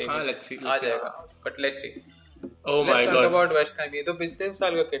 Let's see. आ जाएगा. But let's see. Oh my God. Let's talk about West Ham. ये तो पिछले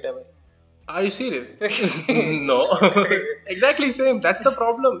साल का kit है भाई. Are you serious? No. Exactly same. That's the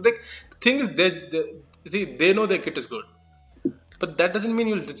problem. The thing is, they know their kit is good, but that doesn't mean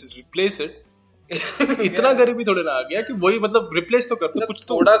you'll just replace it. इतना गरीबी थोड़े ना आ गया कि वही मतलब रिप्लेस तो कर दो, कुछ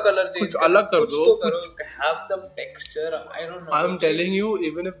थोड़ा कलर चेंज, कुछ अलग कर दो, have some texture. I don't know. I'm telling you,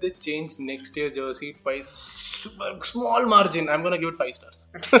 even if they change next year jersey by small margin, I'm gonna give it 5 stars.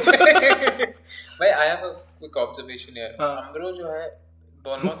 भाई, I have a quick observation here. Umbro जो है,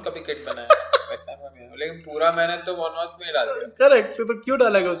 बॉर्नमouth का भी kit बनाया West Ham का भी, लेकिन पूरा मैंने तो बॉर्नमouth में ही डाल दिया. करेक्ट, तो क्यों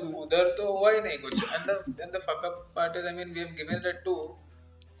डालेगा उसमें? उधर तो हुआ ही नहीं कुछ. And the fuck up part is, I mean, we have given it to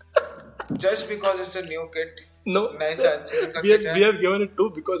just because it's a new kit. No, Nice season ka we kit have given it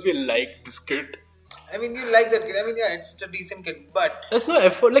too because we like this kit. I mean, you like that kit. I mean, yeah, it's a decent kit, but There's no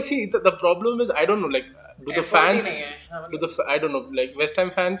effort. Like, see, the problem is, I don't know, like, do the effort he fans, नहीं है. do the, I don't know, like, West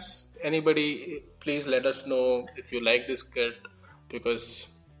Ham fans, anybody, please let us know if you like this kit, because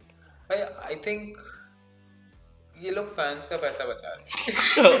I think ये लोग fans का पैसा बचा रहे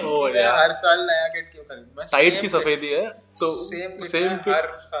हैं. oh मैं yeah, हर साल नया kit क्यों खरीदूं? मैं टाइट same की kit- सफेदी है, तो same kit same मैं kit. हर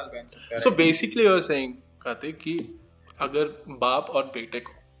साल पहन सकता So basically, you're saying, Karthik, कि अगर बाप और बेटे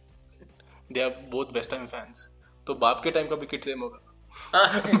को, they are both West Ham fans, तो बाप के टाइम का भी किट सेम होगा,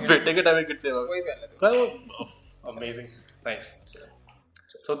 बेटे के टाइम में किट सेम होगा. वही पहन लेते हो. Amazing, nice.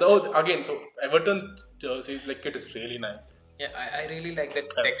 So again, so Everton jersey like kit is really nice. Yeah, I really like the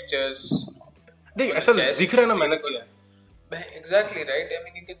textures. देख ऐसा Chest, दिख रहा है ना, मेहनत किया है. Exactly right. I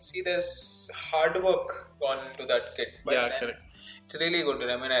mean, you can see there's hard work gone into that kit. But Yeah, then correct. it's really good.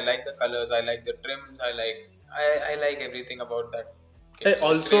 I mean, I like the colors. I like the trims. I like everything about that kit. Hey,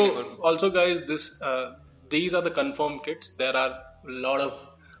 So it's really good. also guys, these are the confirmed kits. There are a lot of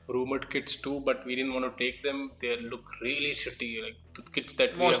rumored kits too, but we didn't want to take them. They look really shitty, like the kits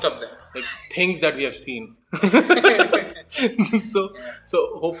that Most of them. like things that we have seen. So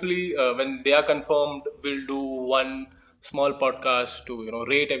hopefully when they are confirmed, we'll do one small podcast to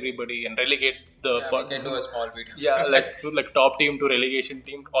rate everybody and relegate the Yeah, we can do a small video. yeah, like top team to relegation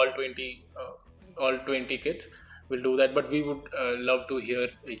team, all 20 kits. We'll do that, but we would love to hear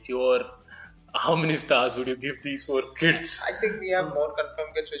your, how many stars would you give these 4 kits? I think we have more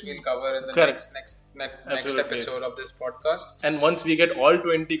confirmed kits which we'll cover in the Correct. next Absolutely. episode of this podcast. And once we get all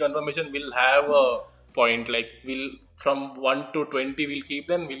 20 confirmation, we'll have a point, like we'll from 1 to 20 we'll keep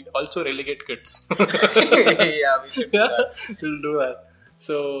them. We'll also relegate kits. Yeah, we should do Yeah, that. we'll do that.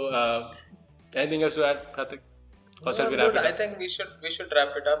 So anything else to add, Karthik? Or shall we wrap Good. it I up? think we should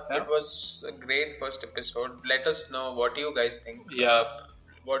wrap it up. Yeah. It was a great first episode. Let us know what you guys think. Yeah.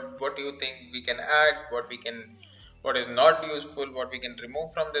 What do you think we can add? What is not useful? What we can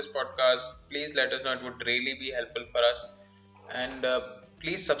remove from this podcast? Please let us know. It would really be helpful for us. And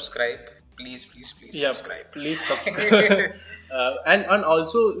please subscribe. Please subscribe. Please subscribe. And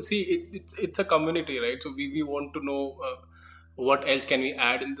also see, it's a community, right? So we want to know what else can we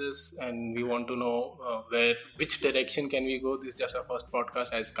add in this, and we want to know which direction can we go. This is just our first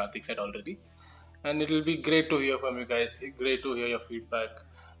podcast, as Karthik said already, and it will be great to hear from you guys. Great to hear your feedback,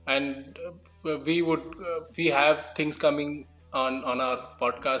 and we have things coming on our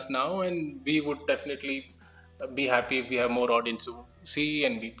podcast now, and we would definitely be happy if we have more audience to see,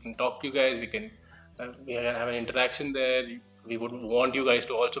 and we can talk to you guys. We can have an interaction there. We would want you guys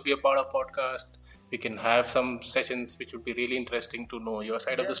to also be a part of podcast. We can have some sessions which would be really interesting to know your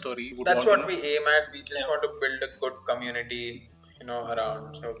side of the story. That's what we aim at. We just want to build a good community,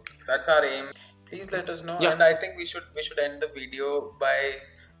 around. So that's our aim. Please let us know. Yeah. And I think we should end the video by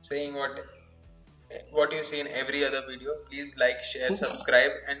saying what you see in every other video. Please like, share,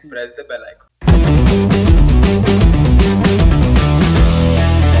 subscribe, and press the bell icon.